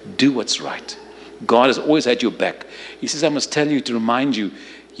 Do what's right. God has always had your back. He says, I must tell you to remind you,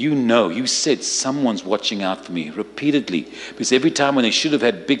 you know, you said someone's watching out for me repeatedly. Because every time when they should have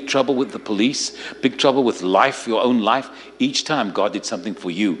had big trouble with the police, big trouble with life, your own life, each time God did something for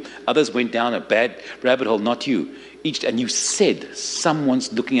you. Others went down a bad rabbit hole, not you. And you said,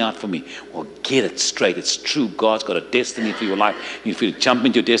 someone's looking out for me. Well, get it straight. It's true. God's got a destiny for your life. You need to jump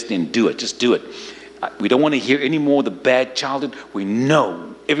into your destiny and do it. Just do it. We don't want to hear any more of the bad childhood. We know.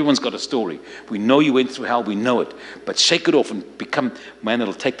 Everyone's got a story. We know you went through hell. We know it. But shake it off and become man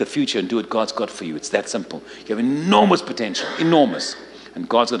that'll take the future and do what God's got for you. It's that simple. You have enormous potential. Enormous. And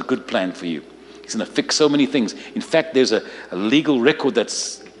God's got a good plan for you. He's going to fix so many things. In fact, there's a legal record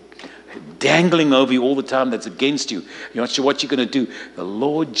that's dangling over you all the time that's against you. You're not sure what you're going to do. The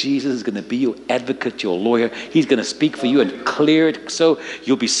Lord Jesus is going to be your advocate, your lawyer. He's going to speak for you and clear it so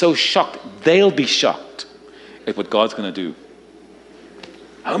you'll be so shocked. They'll be shocked at what God's going to do.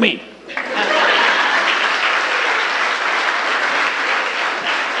 Homie.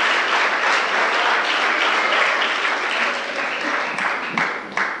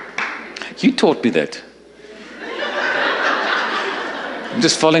 You taught me that. I'm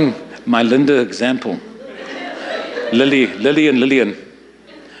just following my Linda example. Lily and Lillian.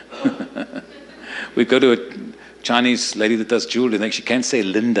 We go to a Chinese lady that does jewelry, and she can't say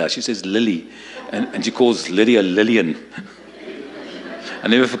Linda. She says Lily. And she calls Lydia Lillian. I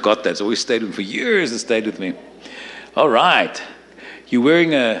never forgot that. It's always stayed with me for years. It stayed with me. All right. You're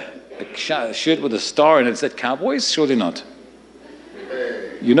wearing a shirt with a star in it. Is that Cowboys? Surely not.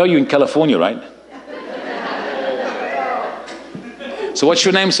 You know you're in California, right? So what's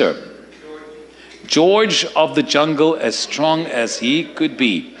your name, sir? George of the jungle, as strong as he could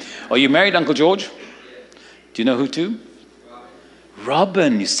be. Are you married, Uncle George? Do you know who to?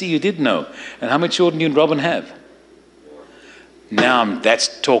 Robin. You see, you did know. And how many children do you and Robin have? Now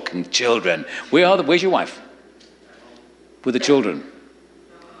that's talking children. Where's your wife? With the children.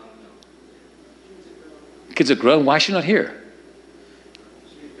 Kids are grown. Why is she not here?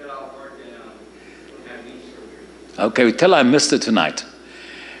 Okay, tell her I missed her tonight.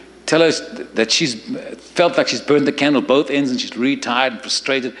 Tell her that she's felt like she's burned the candle both ends and she's really tired and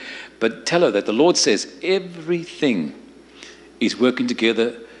frustrated. But tell her that the Lord says everything is working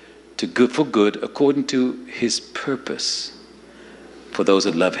together for good according to His purpose for those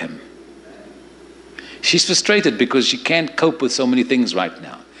that love Him. She's frustrated because she can't cope with so many things right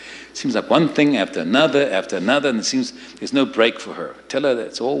now. It seems like one thing after another, and it seems there's no break for her. Tell her that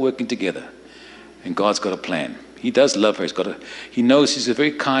it's all working together, and God's got a plan. He does love her. He knows she's a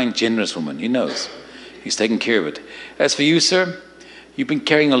very kind, generous woman. He knows. He's taking care of it. As for you, sir, you've been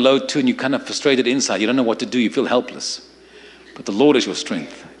carrying a load too, and you're kind of frustrated inside. You don't know what to do. You feel helpless. But the Lord is your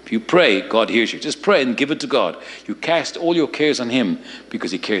strength. If you pray, God hears you. Just pray and give it to God. You cast all your cares on Him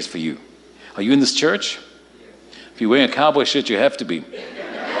because He cares for you. Are you in this church? If you're wearing a cowboy shirt, you have to be.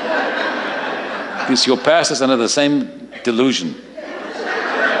 Because your pastor's under the same delusion.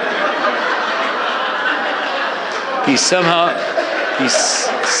 He somehow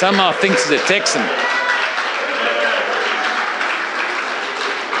thinks he's a Texan.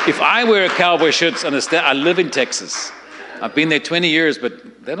 If I wear a cowboy shirt, understand, I live in Texas. I've been there 20 years,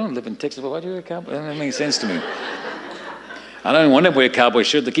 but they don't live in Texas. But why do you wear a cowboy? That doesn't make sense to me. I don't want to wear a cowboy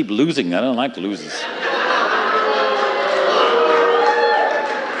shirt. They keep losing. I don't like losers.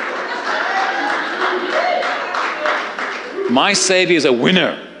 My Savior is a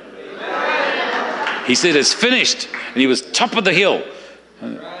winner. He said, it's finished. And He was top of the hill.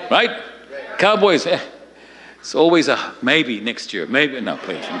 Right? Cowboys, it's always a maybe next year. Maybe, no,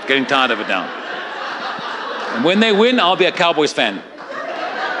 please. I'm getting tired of it now. And when they win, I'll be a Cowboys fan.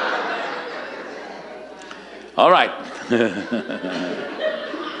 All right.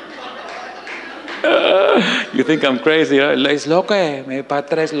 You think I'm crazy, huh? Es loco, mi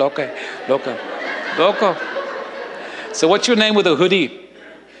padre es loco. So what's your name with a hoodie?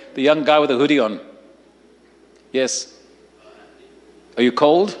 The young guy with a hoodie on. Yes. Are you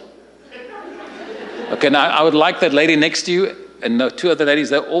cold? Okay, now I would like that lady next to you and the two other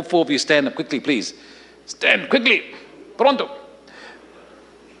ladies, all four of you stand up quickly, please. Stand quickly. Pronto.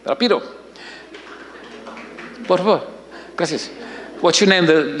 Rapido. Por favor. Gracias. What's your name,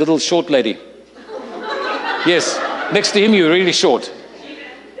 the little short lady? Yes. Next to him, you're really short.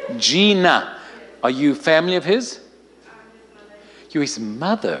 Gina. Are you family of his? You're his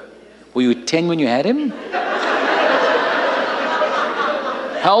mother. Were you 10 when you had him?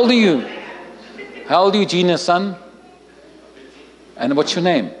 How old are you? How old are you, Gina's son? And what's your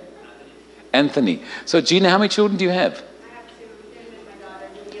name? Anthony. So, Gina, how many children do you have? I have 2, him and my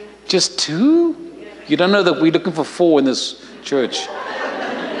daughter. Do you? Just 2? You don't know that we're looking for 4 in this church.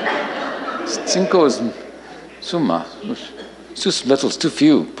 Cinco is suma. It's too little, it's too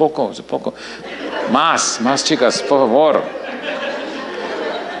few. Poco, it's a poco. Más chicas, por favor.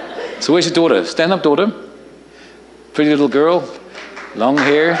 So where's your daughter? Stand up, daughter. Pretty little girl. Long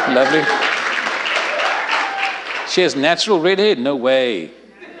hair, lovely. She has natural red hair? No way.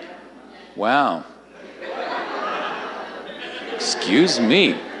 Wow. Excuse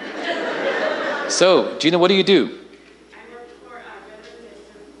me. So, Gina, what do you do? I work for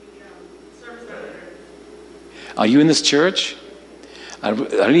service manager. Are you in this church?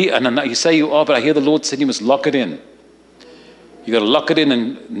 You say you are, but I hear the Lord said you must lock it in. You got to lock it in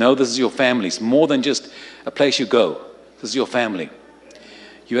and know this is your family. It's more than just a place you go. This is your family.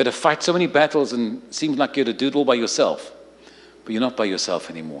 You had to fight so many battles and it seems like you had to do it all by yourself. But you're not by yourself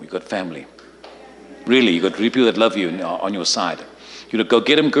anymore. You've got family. Really, you've got people that love you on your side. You know, go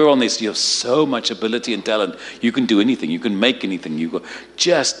get them, girl, and you have so much ability and talent. You can do anything. You can make anything. You're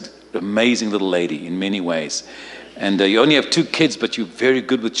just an amazing little lady in many ways. And you only have 2 kids, but you're very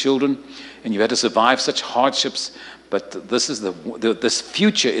good with children. And you've had to survive such hardships. But this is this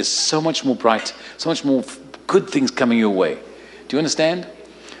future is so much more bright, so much more good things coming your way. Do you understand?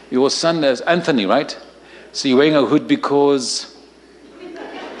 Your son is Anthony, right? So you're wearing a hood because...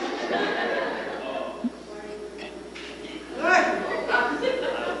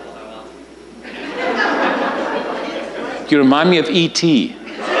 You remind me of E.T.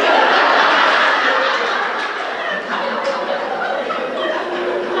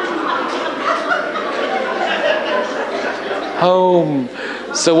 Home.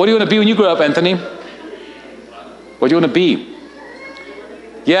 So what do you want to be when you grow up, Anthony? What do you want to be?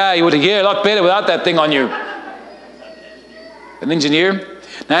 Yeah, you would hear a lot better without that thing on you. An engineer?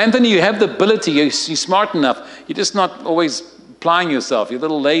 Now, Anthony, you have the ability. You're smart enough. You're just not always applying yourself. You're a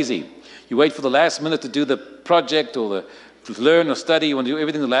little lazy. You wait for the last minute to do the project or to learn or study. You want to do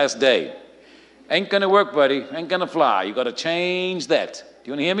everything the last day. Ain't going to work, buddy. Ain't going to fly. You got to change that. Do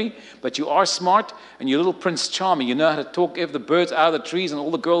you want to hear me? But you are smart, and you're little Prince Charming. You know how to talk the birds out of the trees, and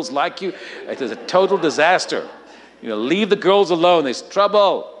all the girls like you. It is a total disaster. You know, leave the girls alone. There's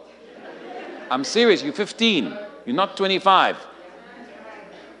trouble. I'm serious. You're 15. You're not 25.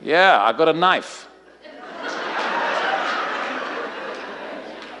 Yeah, I got a knife.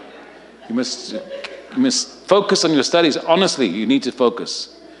 You must focus on your studies. Honestly, you need to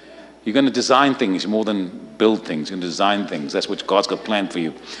focus. You're going to design things more than build things. You're going to design things. That's what God's got planned for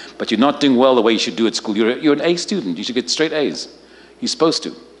you. But you're not doing well the way you should do at school. You're an A student. You should get straight A's. You're supposed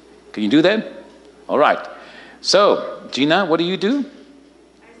to. Can you do that? All right. So, Gina, what do you do?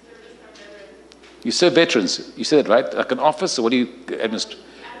 You serve veterans. You said that, right? Like an office, or what do you administer?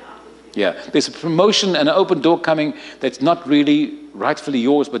 Yeah. There's a promotion and an open door coming that's not really rightfully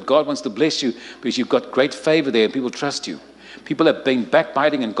yours, but God wants to bless you because you've got great favor there and people trust you. People have been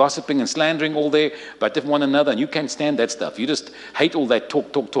backbiting and gossiping and slandering all there about one another, and you can't stand that stuff. You just hate all that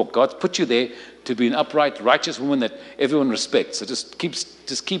talk. God's put you there to be an upright, righteous woman that everyone respects. So just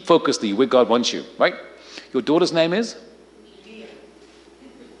keep focused where God wants you, right? Your daughter's name is?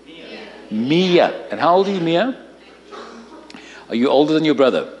 Mia. And how old are you, Mia? Are you older than your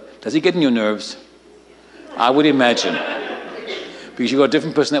brother? Does he get in your nerves? I would imagine. Because you've got a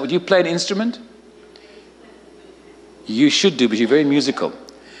different personality. Would you play an instrument? You should do, but you're very musical.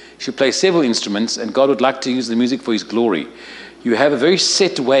 You should play several instruments, and God would like to use the music for His glory. You have a very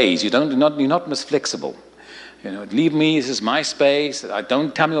set ways. You're not much flexible. You know, leave me. This is my space.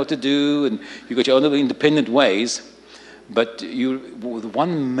 Don't tell me what to do, and you've got your own little independent ways. But the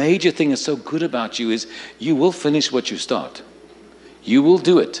one major thing that's so good about you is you will finish what you start. You will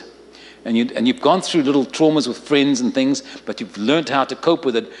do it. And you've gone through little traumas with friends and things, but you've learned how to cope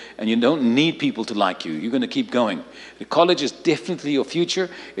with it, and you don't need people to like you. You're going to keep going. The college is definitely your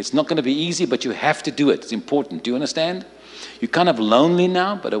future. It's not going to be easy, but you have to do it. It's important. Do you understand? You're kind of lonely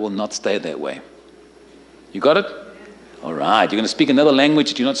now, but it will not stay that way. You got it? All right. You're going to speak another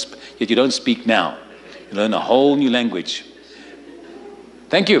language that you don't speak now. You learn a whole new language.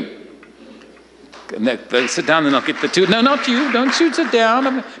 Thank you. Sit down and I'll get the two. No, not you. Don't you sit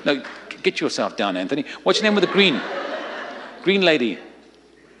down. No, get yourself down, Anthony. What's your name with the green? Green lady.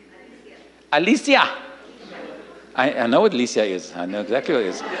 Alicia. I know what Alicia is. I know exactly what it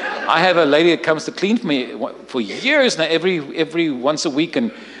is. I have a lady that comes to clean for me for years now, every once a week,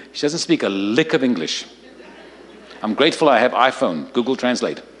 and she doesn't speak a lick of English. I'm grateful I have iPhone, Google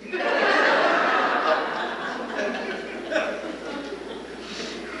Translate.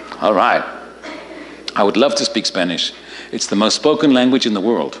 All right. I would love to speak Spanish. It's the most spoken language in the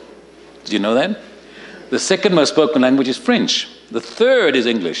world. Did you know that? The second most spoken language is French. The third is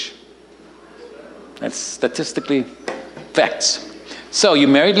English. That's statistically facts. So, you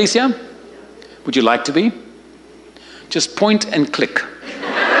married, Licia? Would you like to be? Just point and click.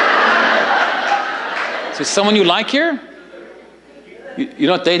 Is there someone you like here?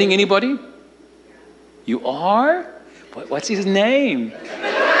 You're not dating anybody? You are? What's his name?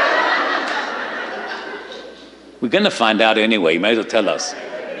 We're going to find out anyway. You may as well tell us.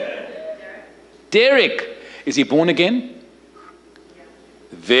 Derek. Is he born again?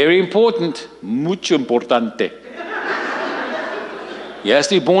 Very important. Mucho importante. He has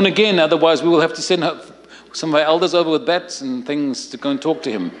to be born again, otherwise we will have to send some of our elders over with bats and things to go and talk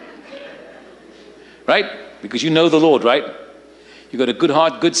to him. Right? Because you know the Lord, right? You've got a good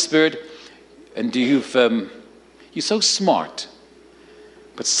heart, good spirit, and you're so smart.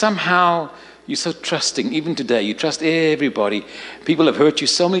 But somehow you're so trusting. Even today, you trust everybody. People have hurt you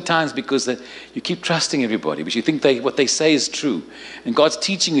so many times because you keep trusting everybody, but you think what they say is true. And God's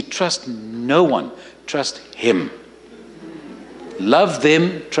teaching you, trust no one. Trust Him. Love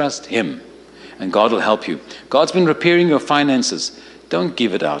them, trust Him. And God will help you. God's been repairing your finances. Don't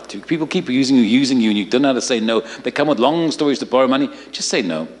give it out. People keep using you, and you don't know how to say no. They come with long stories to borrow money. Just say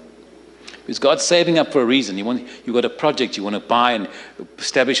no. Because God's saving up for a reason. You've got a project you want to buy and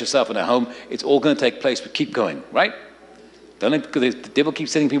establish yourself in a home. It's all going to take place, but keep going, right? Don't let, because the devil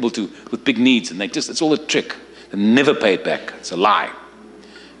keeps sending people with big needs, and it's all a trick. They never pay it back. It's a lie.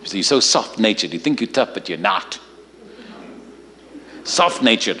 So you're so soft-natured. You think you're tough, but you're not.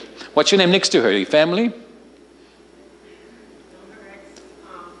 Soft-natured. What's your name next to her? Your family?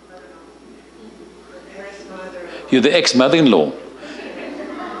 You're the ex-mother-in-law.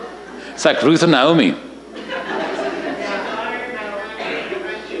 It's like Ruth and Naomi.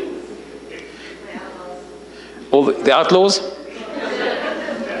 All the outlaws?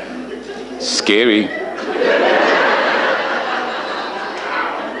 Scary.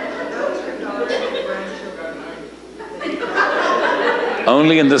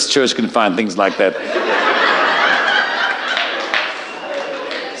 Only in this church can find things like that.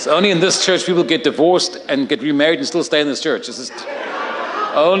 It's only in this church people get divorced and get remarried and still stay in this church. It's just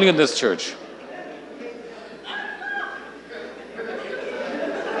only in this church.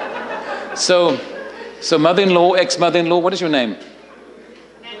 So mother-in-law, ex-mother-in-law, what is your name?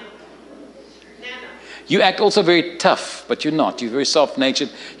 You act also very tough, but you're not. You're very soft-natured.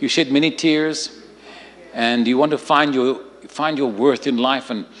 You shed many tears, and you want to find your worth in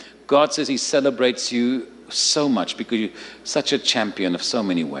life. And God says He celebrates you so much because you're such a champion of so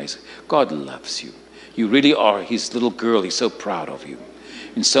many ways. God loves you. You really are His little girl. He's so proud of you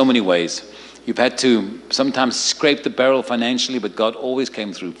in so many ways. You've had to sometimes scrape the barrel financially, but God always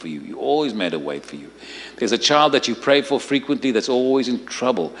came through for you. He always made a way for you. There's a child that you pray for frequently that's always in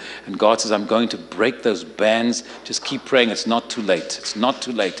trouble. And God says, I'm going to break those bands. Just keep praying. It's not too late. It's not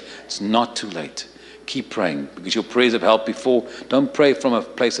too late. It's not too late. Keep praying because your prayers have helped before. Don't pray from a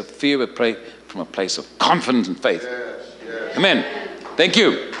place of fear, but pray from a place of confidence and faith. Yes, yes. Amen. Thank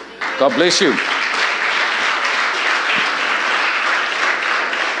you. God bless you.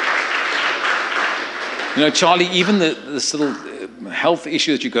 You know, Charlie, even this little health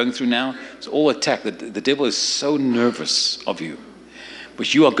issue that you're going through now, it's all attack. The devil is so nervous of you.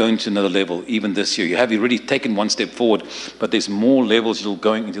 But you are going to another level even this year. You have already taken one step forward, but there's more levels you're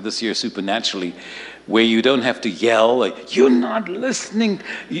going into this year supernaturally where you don't have to yell, like, you're not listening.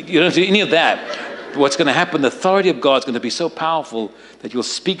 You don't do any of that. What's going to happen, the authority of God is going to be so powerful that you'll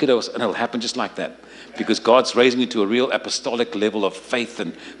speak it and it'll happen just like that. Because God's raising you to a real apostolic level of faith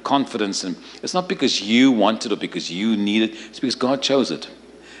and confidence. And it's not because you want it or because you need it. It's because God chose it.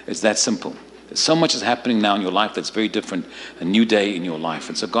 It's that simple. There's so much is happening now in your life that's very different. A new day in your life.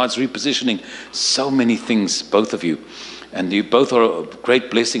 And so God's repositioning so many things, both of you. And you both are a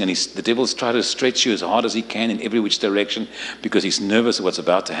great blessing. And the devil's trying to stretch you as hard as he can in every which direction because he's nervous of what's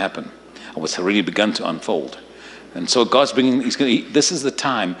about to happen or what's already begun to unfold. And so God's this is the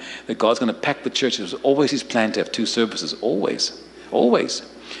time that God's going to pack the church. It was always His plan to have 2 services, always.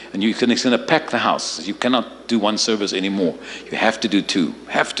 And He's going to pack the house. You cannot do 1 service anymore. You have to do 2,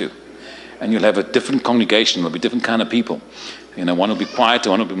 have to. And you'll have a different congregation. There'll be different kind of people. You know, one will be quiet,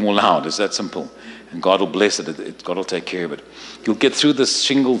 one will be more loud. It's that simple. And God will bless it. God will take care of it. You'll get through this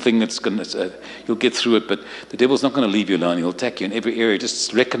shingle thing you'll get through it, but the devil's not going to leave you alone. He'll attack you in every area.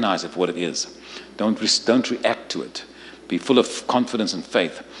 Just recognize it for what it is. Don't react to it. Be full of confidence and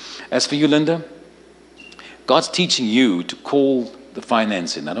faith. As for you, Linda, God's teaching you to call the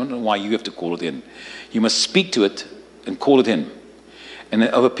finance in. I don't know why you have to call it in. You must speak to it and call it in. And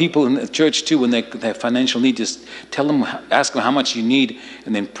other people in the church too, when they have financial need, just tell them, ask them how much you need,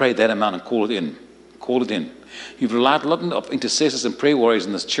 and then pray that amount and call it in. Call it in. You've relied a lot of intercessors and prayer warriors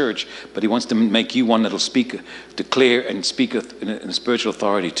in this church, but he wants to make you one that'll speak, declare, and speak in a spiritual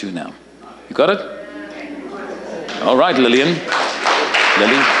authority too now. You got it? All right, Lily.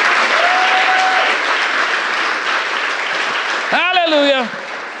 Hallelujah.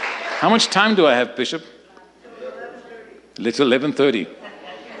 How much time do I have, Bishop? Little 11:30.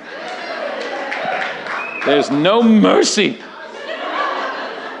 There's no mercy.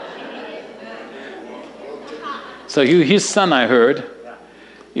 So his son, I heard.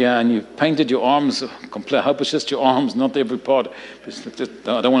 Yeah, and you painted your arms complete. I hope it's just your arms, not every part.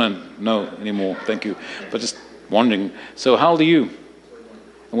 I don't want to know anymore. Thank you. But just wondering. So how old are you?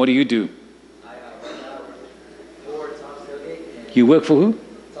 And what do you do? You work for who?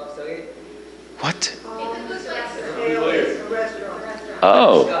 What?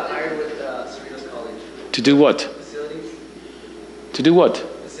 Oh. To do what? Facilities. To do what?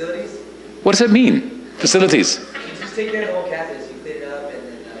 Facilities. What does that mean? Facilities. You just take care of the whole campus. You clean it up, and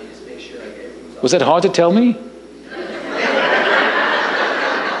then you just make sure like everything's. Was that hard to tell me?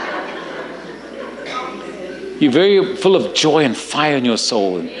 You're very full of joy and fire in your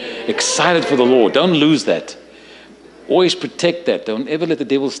soul and excited for the Lord. Don't lose that. Always protect that. Don't ever let the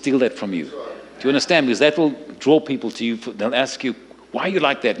devil steal that from you. Do you understand? Because that will draw people to you. They'll ask you, why are you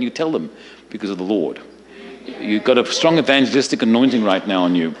like that? And you tell them, because of the Lord. You've got a strong evangelistic anointing right now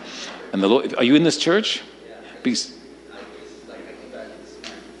on you. And the Lord, are you in this church? Because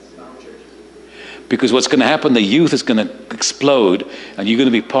what's going to happen, the youth is going to explode, and you're going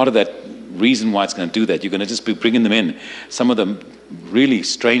to be part of that reason why it's going to do that. You're going to just be bringing them in, some of them really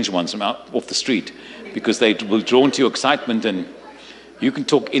strange ones from out off the street, because they will draw into your excitement, and you can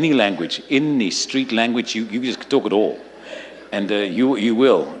talk any language, any street language, you just talk it all. And you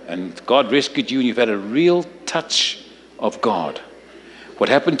will. And God rescued you, and you've had a real touch of God. What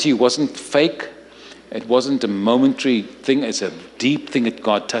happened to you wasn't fake. It wasn't a momentary thing. It's a deep thing that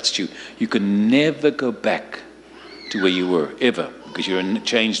God touched you. You can never go back to where you were, ever, because you're a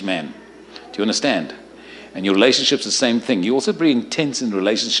changed man. Do you understand? And your relationships, the same thing. You're also very intense in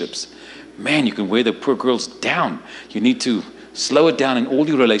relationships. Man, you can wear the poor girls down. You need to slow it down in all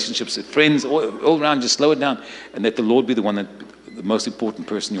your relationships, friends, all around, just slow it down, and let the Lord be the one the most important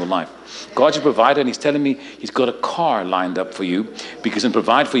person in your life. God's your provider, and he's telling me he's got a car lined up for you, because he'll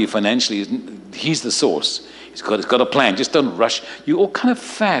provide for you financially. He's the source. He's got a plan. Just don't rush. You're all kind of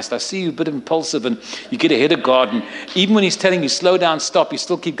fast. I see you a bit impulsive, and you get ahead of God, and even when he's telling you slow down, stop, you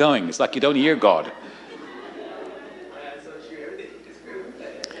still keep going. It's like you don't hear God.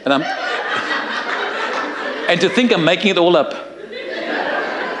 And to think I'm making it all up.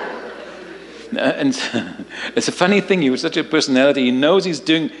 And it's a funny thing. You're such a personality. He knows he's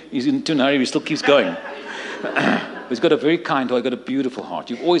into a hurry, he still keeps going. He's got a very kind heart. He's got a beautiful heart.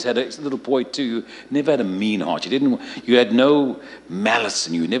 You've always had a little boy too. You never had a mean heart. You had no malice,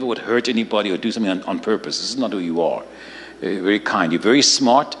 and you never would hurt anybody or do something on purpose. This is not who you are. You're very kind. You're very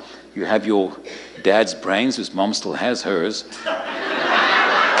smart. You have your dad's brains, whose mom still has hers.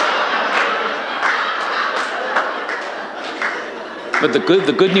 But the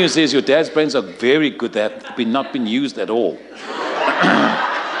good news is your dad's brains are very good. They have not been used at all.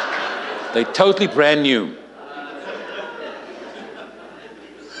 They're totally brand new.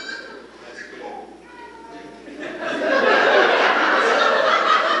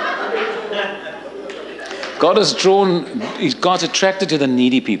 God's attracted to the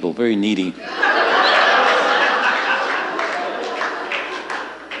needy people, very needy.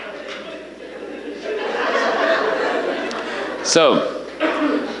 So,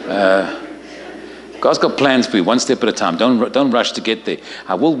 God's got plans for you, one step at a time. Don't rush to get there.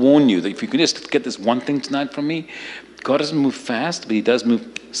 I will warn you that if you can just get this one thing tonight from me, God doesn't move fast, but he does move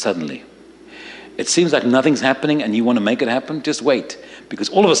suddenly. It seems like nothing's happening and you want to make it happen, just wait. Because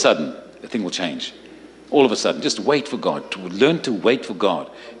all of a sudden, the thing will change. All of a sudden, just wait for God. To learn to wait for God,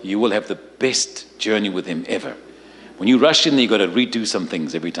 you will have the best journey with him ever. When you rush in there, you've got to redo some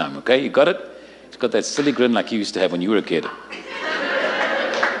things every time, okay? You got it? It's got that silly grin like you used to have when you were a kid.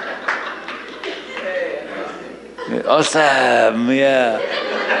 Awesome, yeah.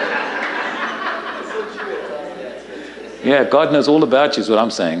 Yeah, God knows all about you is what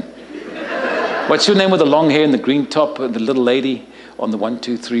I'm saying. What's your name with the long hair and the green top and the little lady on the 1,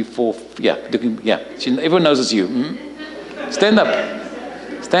 2, 3, 4? Yeah, everyone knows it's you. Stand up.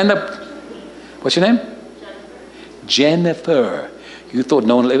 Stand up. What's your name? Jennifer. You thought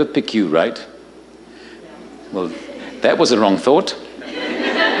no one will ever pick you, right? Well, that was a wrong thought.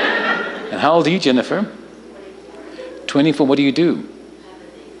 And how old are you, Jennifer? 24. What do you do?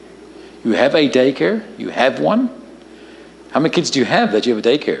 You have a daycare? You have one? How many kids do you have that you have a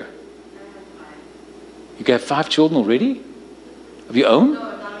daycare? You have 5 children already? Of your own?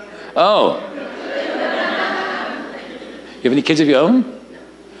 Oh. You have any kids of your own?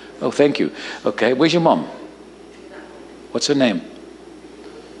 Oh, thank you. Okay, where's your mom? What's her name?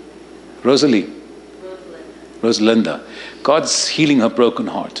 Rosalie. Rosalinda. God's healing her broken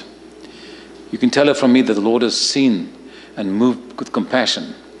heart. You can tell her from me that the Lord has seen and moved with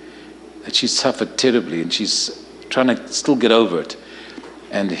compassion, that she's suffered terribly and she's trying to still get over it.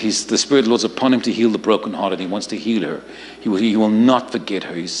 And the Spirit of the Lord's upon him to heal the broken heart, and he wants to heal her. He will not forget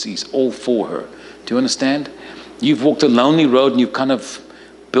her. He's all for her. Do you understand? You've walked a lonely road and you've kind of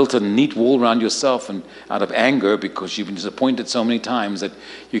built a neat wall around yourself, and out of anger because you've been disappointed so many times that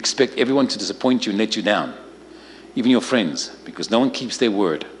you expect everyone to disappoint you and let you down. Even your friends, because no one keeps their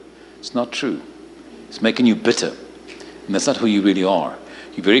word. It's not true. It's making you bitter. And that's not who you really are.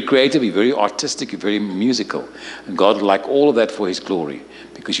 You're very creative, you're very artistic, you're very musical. And God would like all of that for his glory,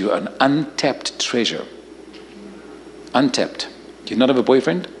 because you're an untapped treasure. Untapped. Do you not have a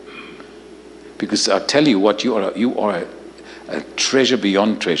boyfriend? Because I'll tell you what, you are a treasure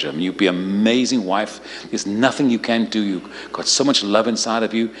beyond treasure. I mean, you'll be an amazing wife. There's nothing you can't do. You've got so much love inside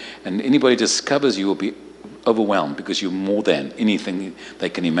of you. And anybody discovers you will be overwhelmed, because you're more than anything they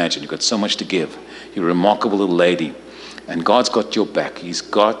can imagine. You've got so much to give. You're a remarkable little lady. And God's got your back. He's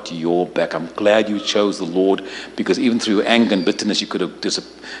got your back. I'm glad you chose the Lord, because even through anger and bitterness, you could have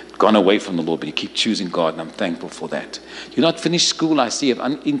gone away from the Lord, but you keep choosing God, and I'm thankful for that. You're not finished school. I see you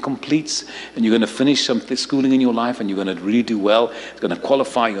have incompletes, and you're going to finish some schooling in your life, and you're going to really do well. It's going to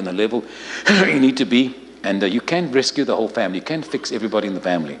qualify you on the level you need to be. And you can't rescue the whole family. You can't fix everybody in the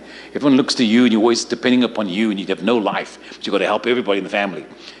family. Everyone looks to you, and you're always depending upon you, and you have no life. But you've got to help everybody in the family.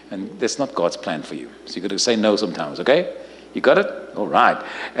 And that's not God's plan for you. So you've got to say no sometimes, okay? You got it? All right.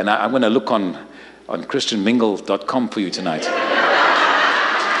 And I'm going to look on christianmingle.com for you tonight.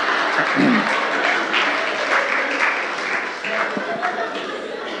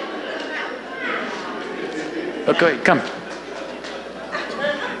 Okay, come.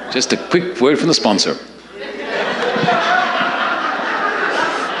 Just a quick word from the sponsor.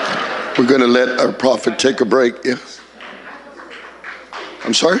 We're going to let our prophet take a break. Yeah.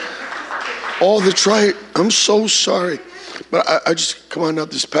 I'm sorry? Oh, that's right. I'm so sorry. But I just, come on now,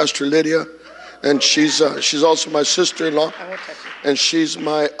 this is Pastor Lydia, and she's also my sister-in-law, and she's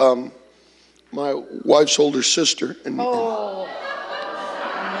my my wife's older sister. And, oh, no.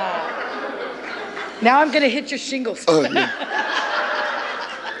 Now I'm going to hit your shingles. Yeah.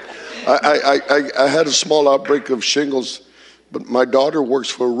 I had a small outbreak of shingles, but my daughter works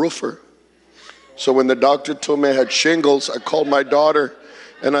for a roofer. So when the doctor told me I had shingles, I called my daughter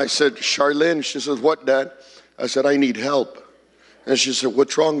and I said, Charlene, she says, what, Dad? I said, I need help. And she said,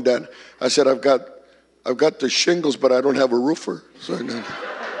 what's wrong, Dad? I said, I've got the shingles, but I don't have a roofer. So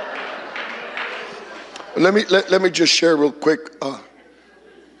let me just share real quick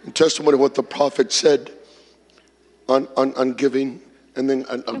in testimony what the prophet said on giving, and then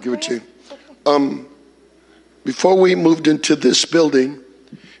I'll give it to you. Before we moved into this building,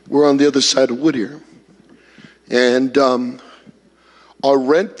 we're on the other side of Whittier. And our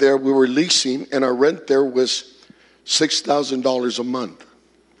rent there, we were leasing, and our rent there was $6,000 a month,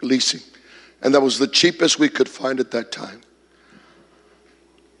 leasing. And that was the cheapest we could find at that time.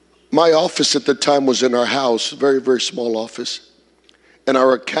 My office at the time was in our house, very, very small office. And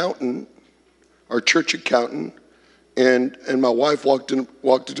our accountant, our church accountant, and my wife walked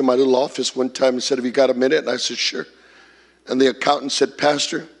into my little office one time and said, have you got a minute? And I said, sure. And the accountant said,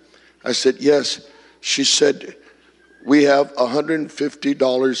 Pastor? I said, yes. She said, we have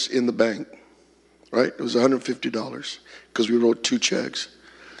 $150 in the bank, right? It was $150 because we wrote 2 checks.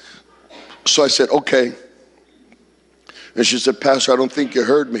 So I said, okay. And she said, Pastor, I don't think you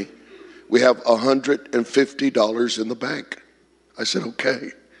heard me. We have $150 in the bank. I said,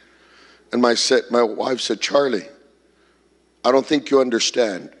 okay. And my wife said, Charlie, I don't think you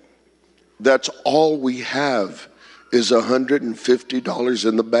understand. That's all we have is $150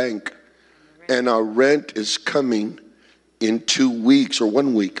 in the bank. And our rent is coming in 2 weeks, or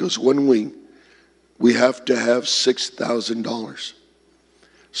 1 week. It was 1 week. We have to have $6,000.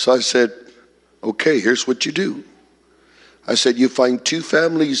 So I said, okay, here's what you do. I said, you find two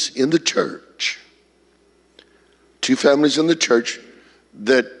families in the church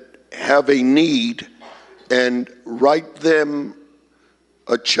that have a need, and write them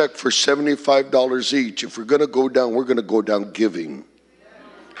a check for $75 each. If we're going to go down, we're going to go down giving.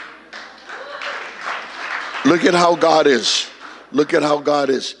 Look at how God is. Look at how God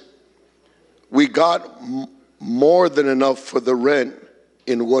is. We got more than enough for the rent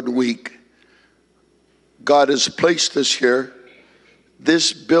in 1 week. God has placed us here.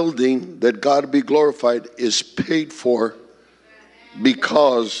 This building, that God be glorified, is paid for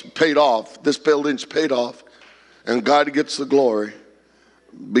because, paid off. This building's paid off, and God gets the glory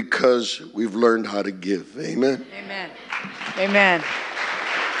because we've learned how to give. Amen. Amen. Amen.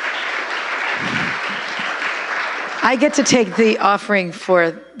 I get to take the offering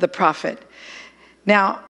for the prophet. Now,